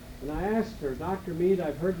 And I asked her, Dr. Mead,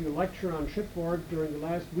 I've heard you lecture on shipboard during the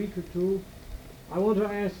last week or two. I want to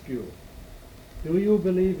ask you, do you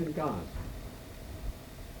believe in God?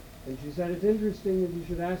 And she said, it's interesting that you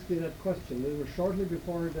should ask me that question. It was shortly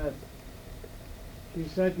before her death. She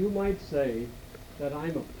said, you might say that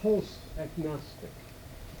I'm a post-agnostic.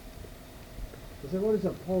 I said, what is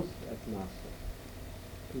a post-agnostic?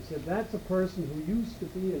 He said, that's a person who used to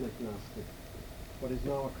be an agnostic, but is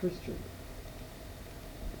now a Christian.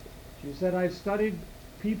 She said, I've studied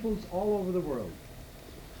peoples all over the world.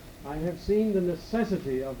 I have seen the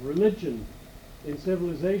necessity of religion in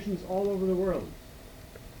civilizations all over the world.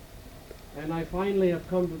 And I finally have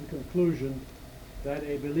come to the conclusion that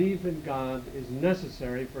a belief in God is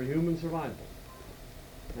necessary for human survival.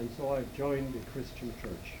 And so I've joined a Christian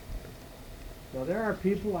church. Now there are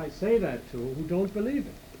people I say that to who don't believe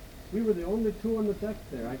it. We were the only two on the deck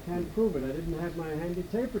there. I can't prove it. I didn't have my handy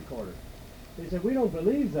tape recorder. They said, we don't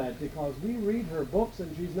believe that because we read her books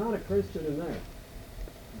and she's not a Christian in there.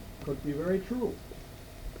 Could be very true.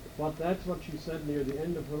 But that's what she said near the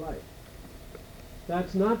end of her life.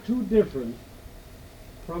 That's not too different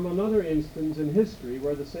from another instance in history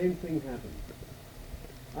where the same thing happened.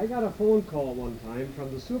 I got a phone call one time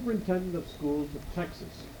from the superintendent of schools of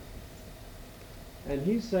Texas. And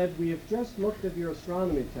he said, we have just looked at your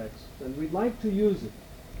astronomy text and we'd like to use it,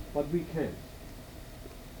 but we can't.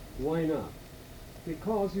 Why not?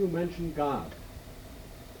 Because you mentioned God.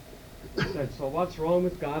 I said, so what's wrong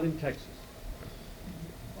with God in Texas?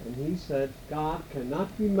 And he said, God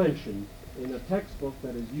cannot be mentioned in a textbook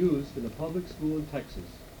that is used in a public school in Texas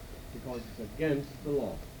because it's against the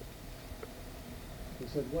law. He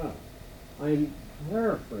said, well, I'm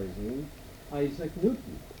paraphrasing Isaac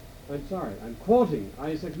Newton. I'm quoting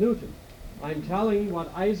Isaac Newton. I'm telling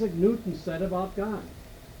what Isaac Newton said about God.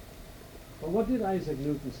 Well, what did Isaac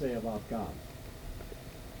Newton say about God?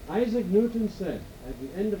 Isaac Newton said at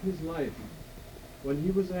the end of his life, when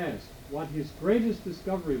he was asked what his greatest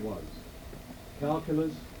discovery was,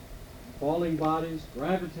 calculus, falling bodies,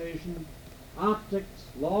 gravitation, optics,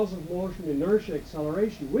 laws of motion, inertia,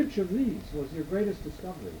 acceleration, which of these was your greatest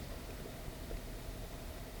discovery?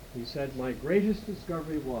 He said, my greatest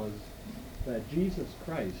discovery was that Jesus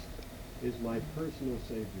Christ is my personal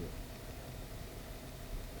Savior.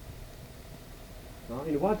 Now,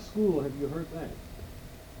 in what school have you heard that?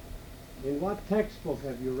 In what textbook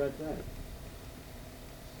have you read that?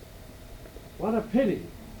 What a pity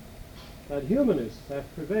that humanists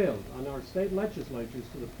have prevailed on our state legislatures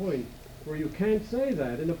to the point where you can't say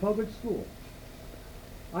that in a public school.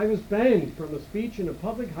 I was banned from a speech in a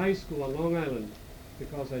public high school on Long Island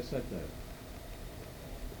because I said that.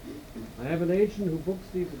 I have an agent who books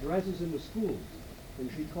these addresses in the schools, and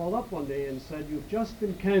she called up one day and said, you've just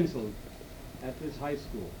been canceled at this high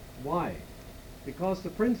school. Why? Because the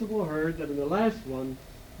principal heard that in the last one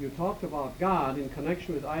you talked about God in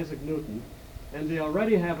connection with Isaac Newton, and they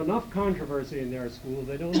already have enough controversy in their school,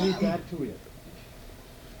 they don't need that to it.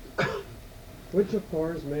 Which of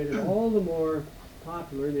course made it all the more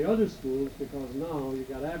popular in the other schools because now you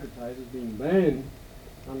got advertisers being banned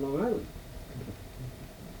on Long Island.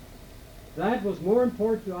 That was more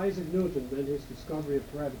important to Isaac Newton than his discovery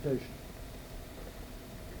of gravitation.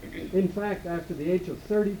 In fact, after the age of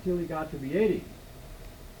 30 till he got to be 80,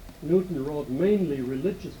 Newton wrote mainly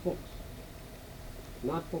religious books,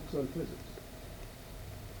 not books on physics.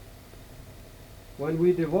 When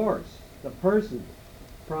we divorce the person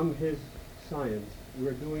from his science,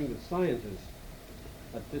 we're doing the scientist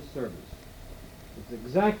a disservice. It's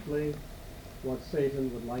exactly what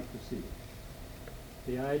Satan would like to see.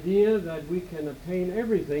 The idea that we can attain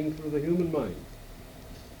everything through the human mind.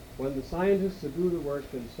 When the scientists who do the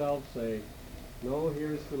work themselves say, no,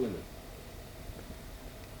 here's the limit.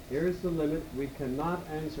 Here's the limit. We cannot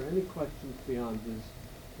answer any questions beyond this.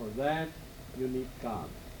 For that, you need God.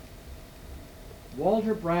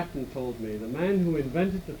 Walter Bratton told me, the man who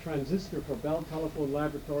invented the transistor for Bell Telephone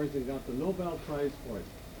Laboratories and got the Nobel Prize for it.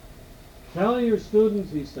 Tell your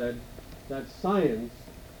students, he said, that science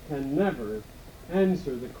can never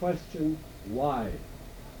answer the question, why?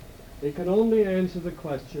 It can only answer the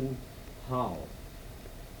question, how?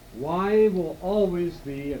 Why will always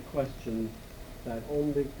be a question that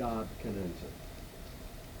only God can answer.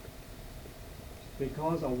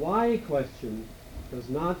 Because a why question does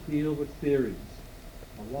not deal with theories.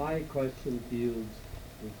 A why question deals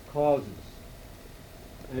with causes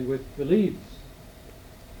and with beliefs.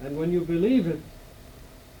 And when you believe it,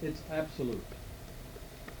 it's absolute.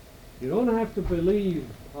 You don't have to believe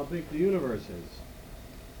how big the universe is.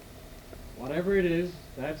 Whatever it is,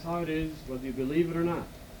 that's how it is, whether you believe it or not.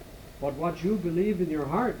 But what you believe in your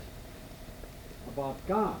heart about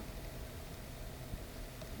God,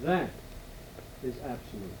 that is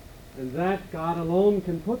absolute. And that God alone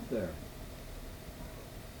can put there.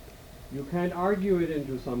 You can't argue it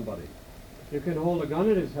into somebody. You can hold a gun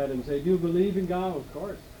at his head and say, do you believe in God? Of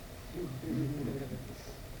course.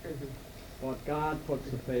 But God puts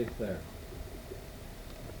the faith there.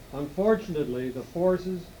 Unfortunately, the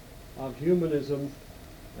forces of humanism,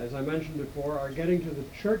 as I mentioned before, are getting to the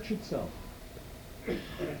church itself.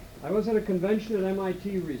 I was at a convention at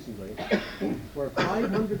MIT recently where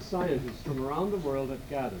 500 scientists from around the world had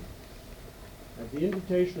gathered at the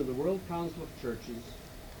invitation of the World Council of Churches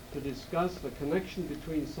to discuss the connection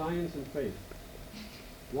between science and faith.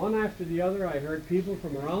 One after the other, I heard people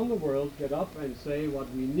from around the world get up and say what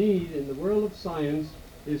we need in the world of science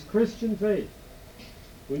is Christian faith.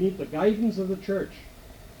 We need the guidance of the church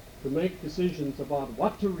to make decisions about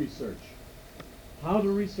what to research, how to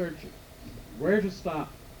research it, where to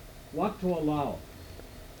stop, what to allow.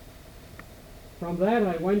 From that,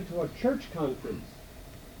 I went to a church conference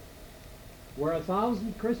where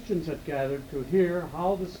 1,000 Christians had gathered to hear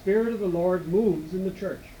how the Spirit of the Lord moves in the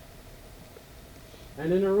church.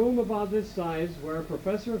 And in a room about this size, where a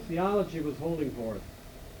professor of theology was holding forth,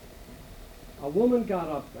 a woman got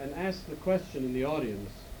up and asked the question in the audience,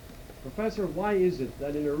 Professor, why is it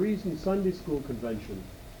that in a recent Sunday school convention,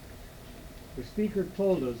 the speaker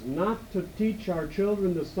told us not to teach our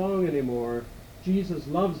children the song anymore, Jesus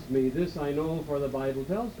loves me, this I know, for the Bible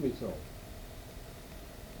tells me so.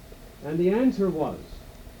 And the answer was,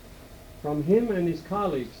 from him and his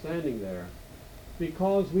colleagues standing there,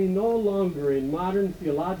 because we no longer in modern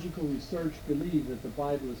theological research believe that the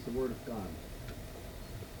Bible is the Word of God.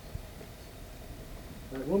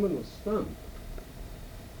 That woman was stunned.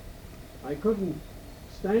 I couldn't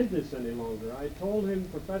stand this any longer. I told him,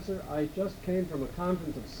 Professor, I just came from a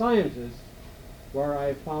conference of scientists where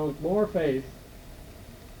I found more faith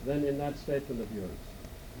than in that statement of yours.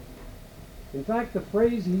 In fact, the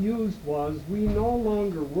phrase he used was, we no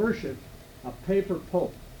longer worship a paper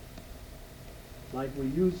pope like we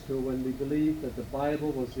used to when we believed that the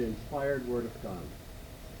Bible was the inspired Word of God.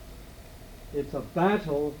 It's a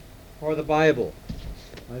battle for the Bible.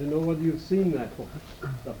 I don't know whether you've seen that book,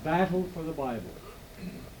 The Battle for the Bible,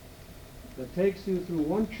 that takes you through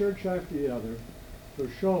one church after the other to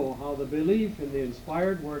show how the belief in the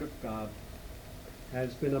inspired Word of God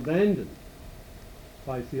has been abandoned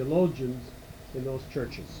by theologians in those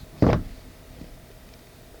churches.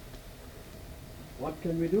 What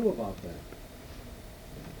can we do about that?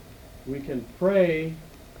 We can pray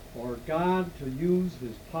for God to use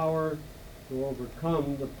His power to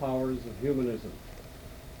overcome the powers of humanism.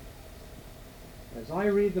 As I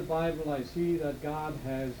read the Bible, I see that God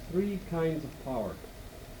has three kinds of power.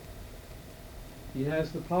 He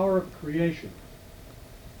has the power of creation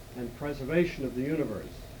and preservation of the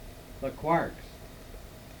universe, the quarks,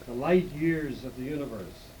 the light years of the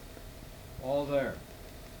universe, all there.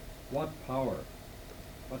 What power!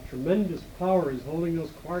 What tremendous power is holding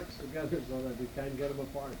those quarks together so that we can't get them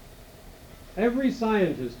apart. Every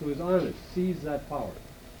scientist who is honest sees that power.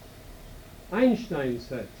 Einstein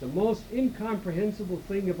said, the most incomprehensible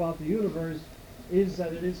thing about the universe is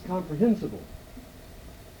that it is comprehensible.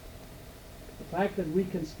 The fact that we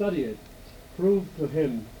can study it proved to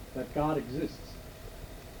him that God exists.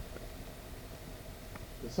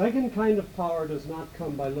 The second kind of power does not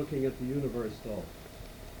come by looking at the universe, though.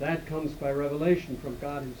 That comes by revelation from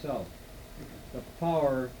God Himself. The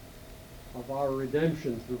power of our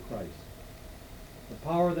redemption through Christ. The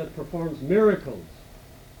power that performs miracles.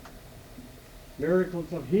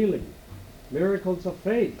 Miracles of healing. Miracles of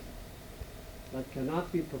faith that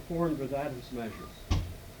cannot be performed with Adam's measures.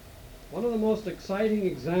 One of the most exciting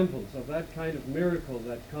examples of that kind of miracle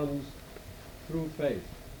that comes through faith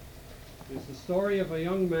is the story of a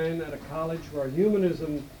young man at a college where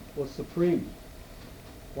humanism was supreme,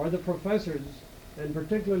 where the professors, and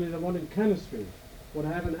particularly the one in chemistry, would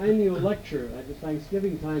have an annual lecture at the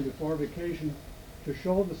Thanksgiving time before vacation to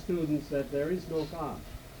show the students that there is no God.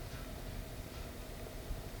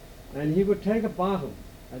 And he would take a bottle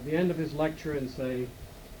at the end of his lecture and say,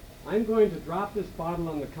 I'm going to drop this bottle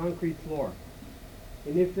on the concrete floor.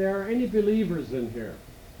 And if there are any believers in here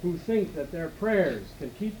who think that their prayers can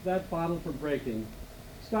keep that bottle from breaking,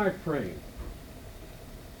 start praying.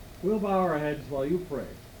 We'll bow our heads while you pray,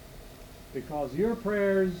 because your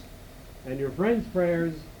prayers and your friends'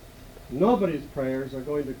 prayers, nobody's prayers, are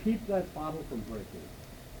going to keep that bottle from breaking.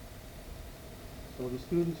 So the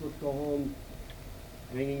students would go home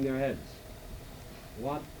hanging their heads.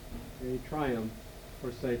 What a triumph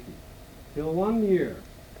for Satan. Till one year,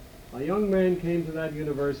 a young man came to that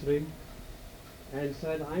university and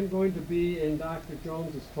said, I'm going to be in Dr.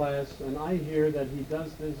 Jones's class, and I hear that he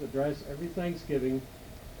does this address every Thanksgiving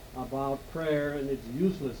about prayer and its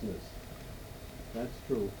uselessness. That's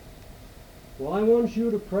true. Well, I want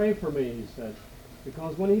you to pray for me, he said,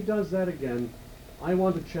 because when he does that again, I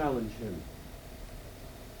want to challenge him.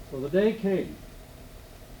 So the day came.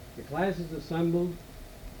 The class is assembled.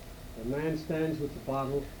 The man stands with the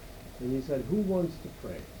bottle, and he said, who wants to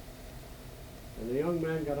pray? And the young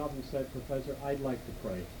man got up and said, Professor, I'd like to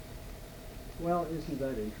pray. Well, isn't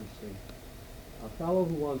that interesting? A fellow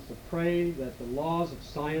who wants to pray that the laws of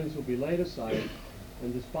science will be laid aside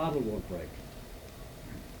and this bottle won't break.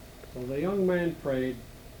 So the young man prayed,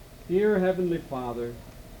 Dear Heavenly Father,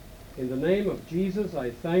 in the name of Jesus, I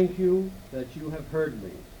thank you that you have heard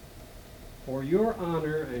me. For your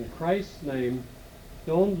honor and Christ's name,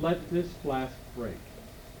 don't let this flask break.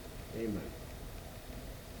 Amen.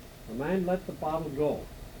 The man let the bottle go.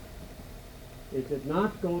 It did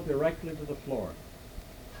not go directly to the floor.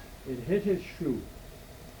 It hit his shoe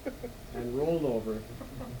and rolled over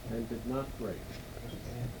and did not break.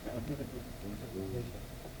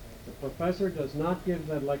 The professor does not give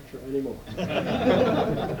that lecture anymore.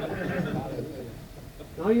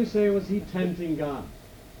 Now you say, was he tempting God?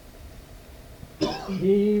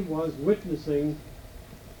 He was witnessing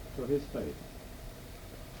to his faith.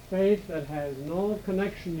 Faith that has no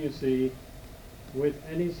connection, you see, with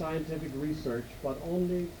any scientific research, but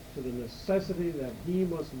only to the necessity that he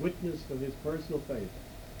must witness to his personal faith.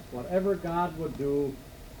 Whatever God would do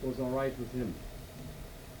was all right with him.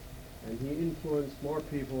 And he influenced more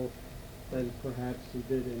people than perhaps he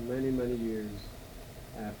did in many, many years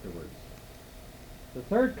afterwards. The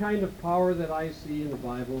third kind of power that I see in the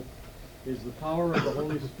Bible is the power of the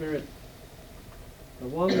Holy Spirit, the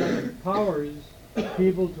one that empowers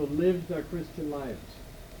people to live their Christian lives.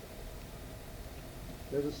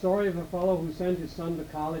 There's a story of a fellow who sent his son to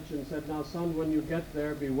college and said, now son, when you get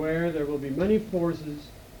there, beware, there will be many forces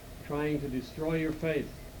trying to destroy your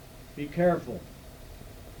faith. Be careful.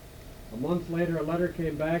 A month later, a letter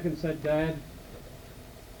came back and said, Dad,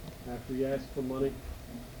 after he asked for money,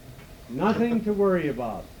 nothing to worry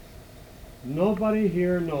about. Nobody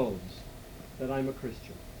here knows that I'm a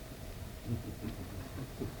Christian.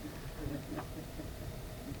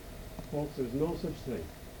 Folks, there's no such thing.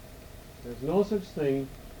 There's no such thing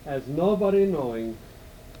as nobody knowing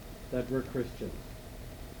that we're Christians.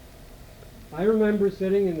 I remember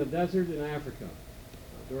sitting in the desert in Africa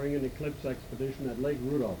during an eclipse expedition at Lake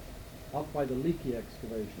Rudolph, up by the Leakey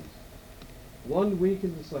excavations. 1 week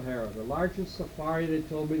in the Sahara, the largest safari, they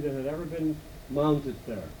told me, that had ever been mounted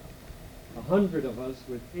there. 100 of us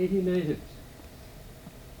with 80 natives.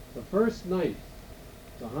 The first night,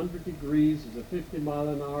 it's 100 degrees, there's a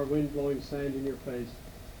 50-mile-an-hour wind blowing sand in your face,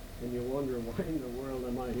 and you wonder, why in the world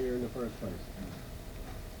am I here in the first place?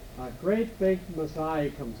 A great big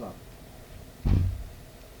Maasai comes up,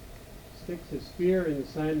 sticks his spear in the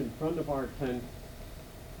sand in front of our tent,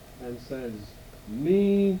 and says,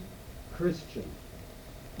 me Christian.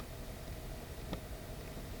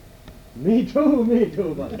 Me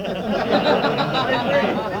too, buddy.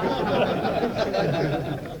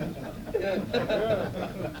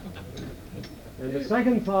 And the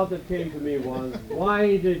second thought that came to me was,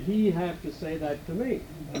 why did he have to say that to me?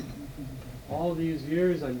 All these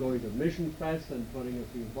years I'm going to Mission Fest and putting a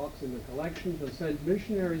few bucks in the collection to send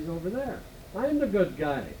missionaries over there. I'm the good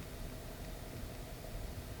guy.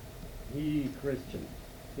 He Christian.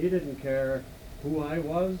 He didn't care who I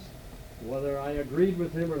was, whether I agreed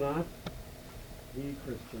with him or not. He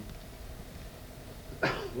Christian.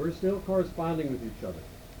 We're still corresponding with each other.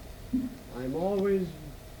 I'm always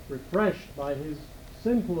refreshed by his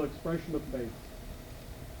simple expression of faith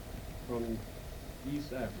from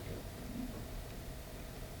East Africa.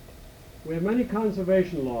 We have many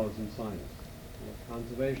conservation laws in science. We have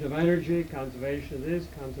conservation of energy, conservation of this,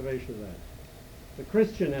 conservation of that. The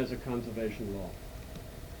Christian has a conservation law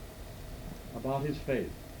about his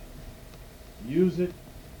faith. Use it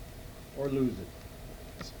or lose it.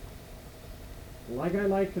 Like I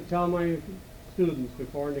like to tell my students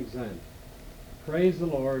before an exam, praise the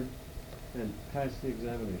Lord and pass the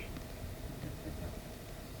examination.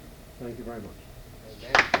 Thank you very much.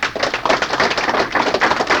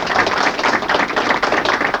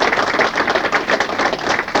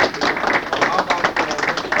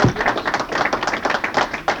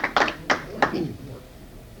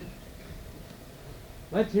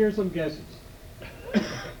 Let's hear some guesses.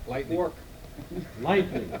 Lightning. Fork.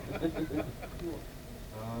 Lightning.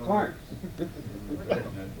 Quarks.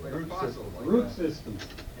 Root system.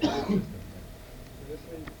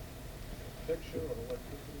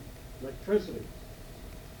 Electricity.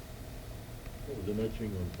 What was an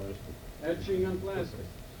etching on plastic? Etching on plastic.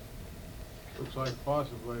 Looks like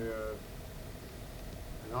possibly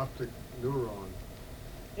an optic neuron.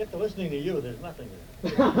 After listening to you, there's nothing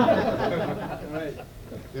there. Right.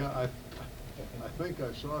 Yeah, I think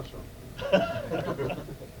I saw some.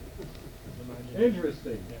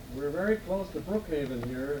 Interesting. We're very close to Brookhaven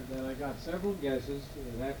here, that I got several guesses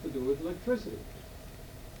that have to do with electricity.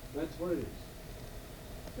 That's what it is.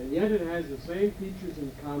 And yet it has the same features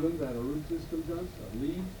in common that a root system does, a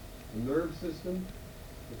leaf, a nerve system,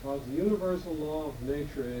 because the universal law of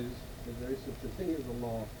nature is, if there is such a thing as a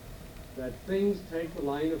law, that things take the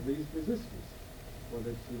line of least resistance, whether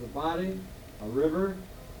it's through the body, a river,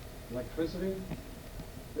 electricity.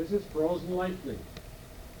 This is frozen lightning.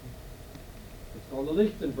 It's called the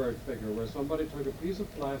Lichtenberg figure, where somebody took a piece of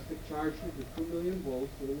plastic, charged it with 2 million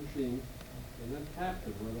volts to the machine, and then tapped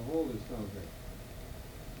it where the hole is down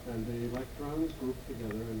there. And the electrons grouped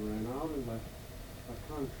together and ran out and left a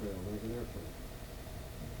contrail like an airplane.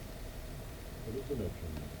 What is an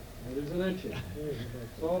etching? It is an etching.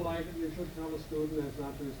 So like it, you should tell a student that's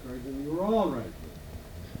not to discourage them. You were all right.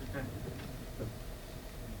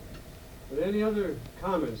 But any other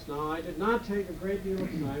comments? Now, I did not take a great deal of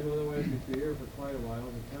time, otherwise we'd be here for quite a while,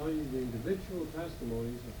 to tell you the individual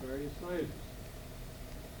testimonies of various scientists.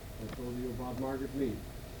 I told you about Margaret Mead,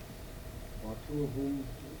 about two of whom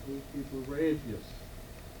people were atheists.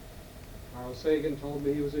 Carl Sagan told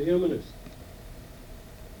me he was a humanist.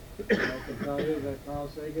 I can tell you that Carl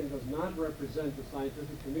Sagan does not represent the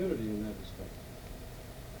scientific community in that respect.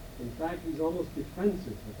 In fact, he's almost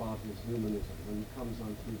defensive about his humanism when he comes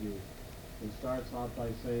on TV. He starts out by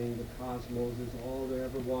saying the cosmos is all there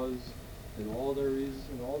ever was, and all there is,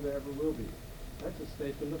 and all there ever will be. That's a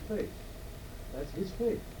statement of faith. That's his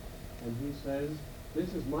faith. And he says,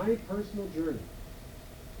 this is my personal journey.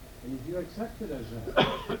 And if you accept it as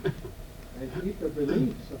that, and keep the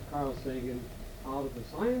beliefs of Carl Sagan out of the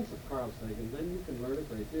science of Carl Sagan, then you can learn a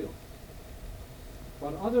great deal.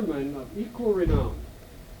 But other men of equal renown,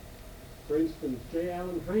 for instance, J.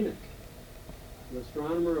 Allen Hynek, an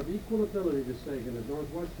astronomer of equal ability to Sagan at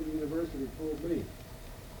Northwestern University, told me,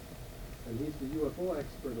 and he's the UFO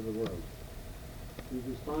expert of the world. He's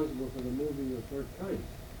responsible for the movie of Third Kind.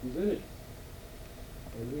 He's in it.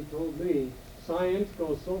 And he told me, science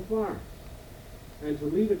goes so far. And to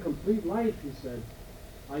lead a complete life, he said,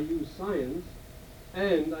 I use science,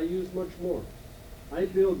 and I use much more. I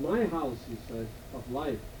build my house, he said, of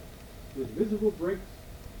life, with visible bricks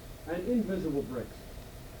and invisible bricks.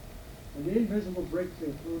 And the invisible bricks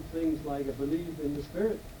include things like a belief in the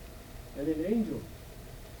Spirit, and in angels,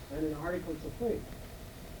 and in articles of faith.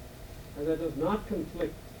 And that does not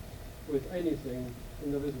conflict with anything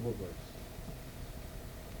in the visible bricks.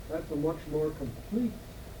 That's a much more complete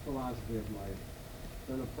philosophy of life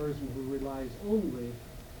than a person who relies only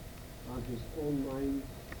on his own mind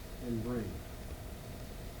and brain.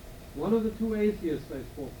 One of the two atheists I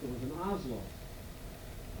spoke to was in Oslo.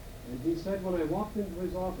 And he said when I walked into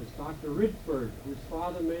his office, Dr. Rydberg, whose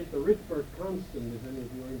father made the Rydberg constant, if any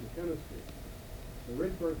of you are into chemistry. The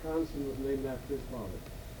Rydberg constant was named after his father.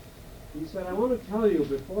 He said, I want to tell you,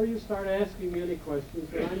 before you start asking me any questions,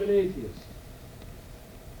 that I'm an atheist.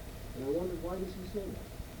 And I wondered, why does he say that?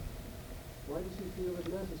 Why does he feel it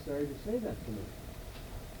necessary to say that to me?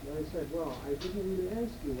 And I said, well, I didn't really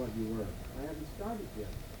ask you what you were. I haven't started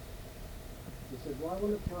yet. He said, well, I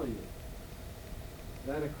want to tell you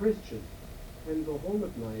that a Christian can go home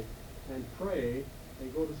at night and pray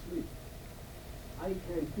and go to sleep. I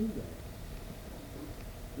can't do that.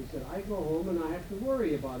 He said, I go home and I have to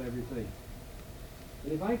worry about everything.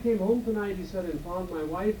 And if I came home tonight, he said, and found my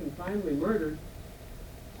wife and family murdered,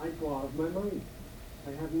 I'd go out of my mind.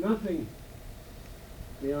 I have nothing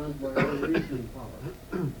beyond my own reasoning power.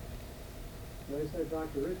 And I said,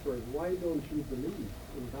 Dr. Rydberg, why don't you believe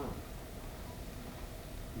in God?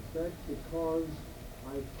 He said, because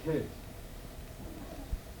I can't.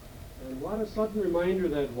 And what a sudden reminder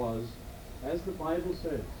that was, as the Bible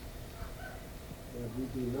says, that we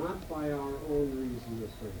do not by our own reason or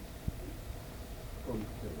strength come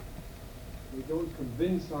to faith. We don't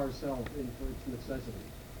convince ourselves into its necessity.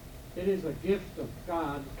 It is a gift of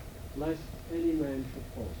God lest any man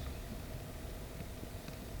should boast.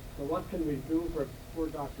 So what can we do for poor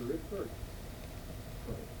Dr. Rickford?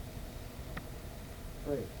 Pray.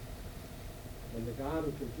 Pray. And the God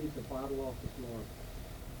who can keep the bottle off the floor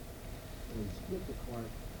and split the cork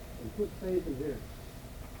and put faith in here,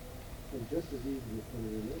 and just as easily put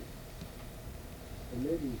it in there. And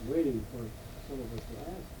maybe he's waiting for some of us to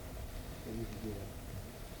ask that we can do that.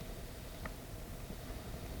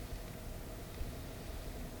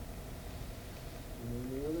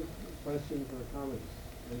 Any other questions or comments?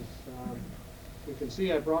 You can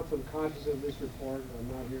see I brought some copies of this report. I'm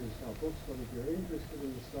not here to sell books, but if you're interested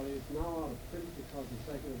in the study, it's now out of print because the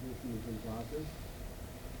second edition is in process.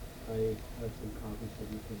 I have some copies that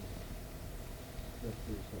you can get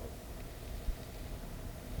for yourself.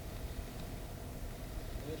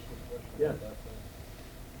 Can I ask you a question Yes. about that?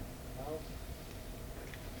 How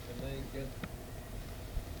can they get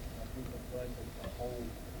people plastic to hold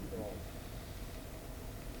strong?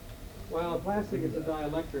 Well, plastic is a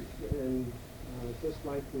dielectric, and just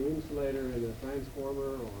like the insulator in a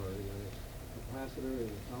transformer or in a capacitor in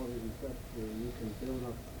a television set, you can build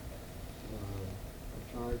up a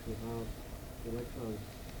charge without the electrons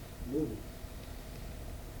moving.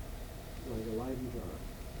 Like a Leyden jar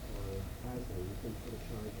or a capacitor, you can put a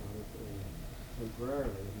charge on it and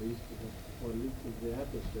temporarily, at least, before it leaks into the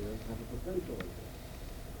atmosphere, have a potential in it.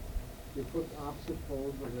 You put opposite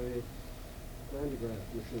poles of a Landgraf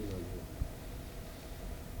machine on here.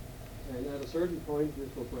 And at a certain point, this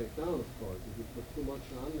will break down, of course. If you put too much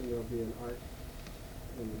on, then there'll be an arc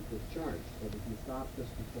and a discharge. But if you stop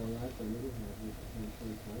just before that, then it'll have the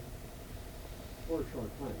potential type for a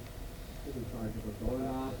short time. You can charge it with going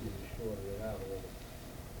off. You shorted it out a little.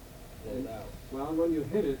 Blow it out. Well, when you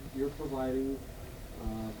hit it, you're providing,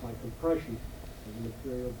 by compression of the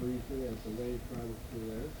material briefly as the wave travels through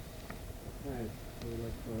there, a path to the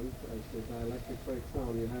electrons as the dielectric breaks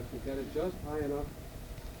down. You have to get it just high enough.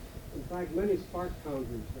 In fact, many spark counters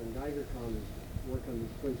and Geiger counters work on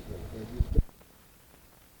this principle. They're just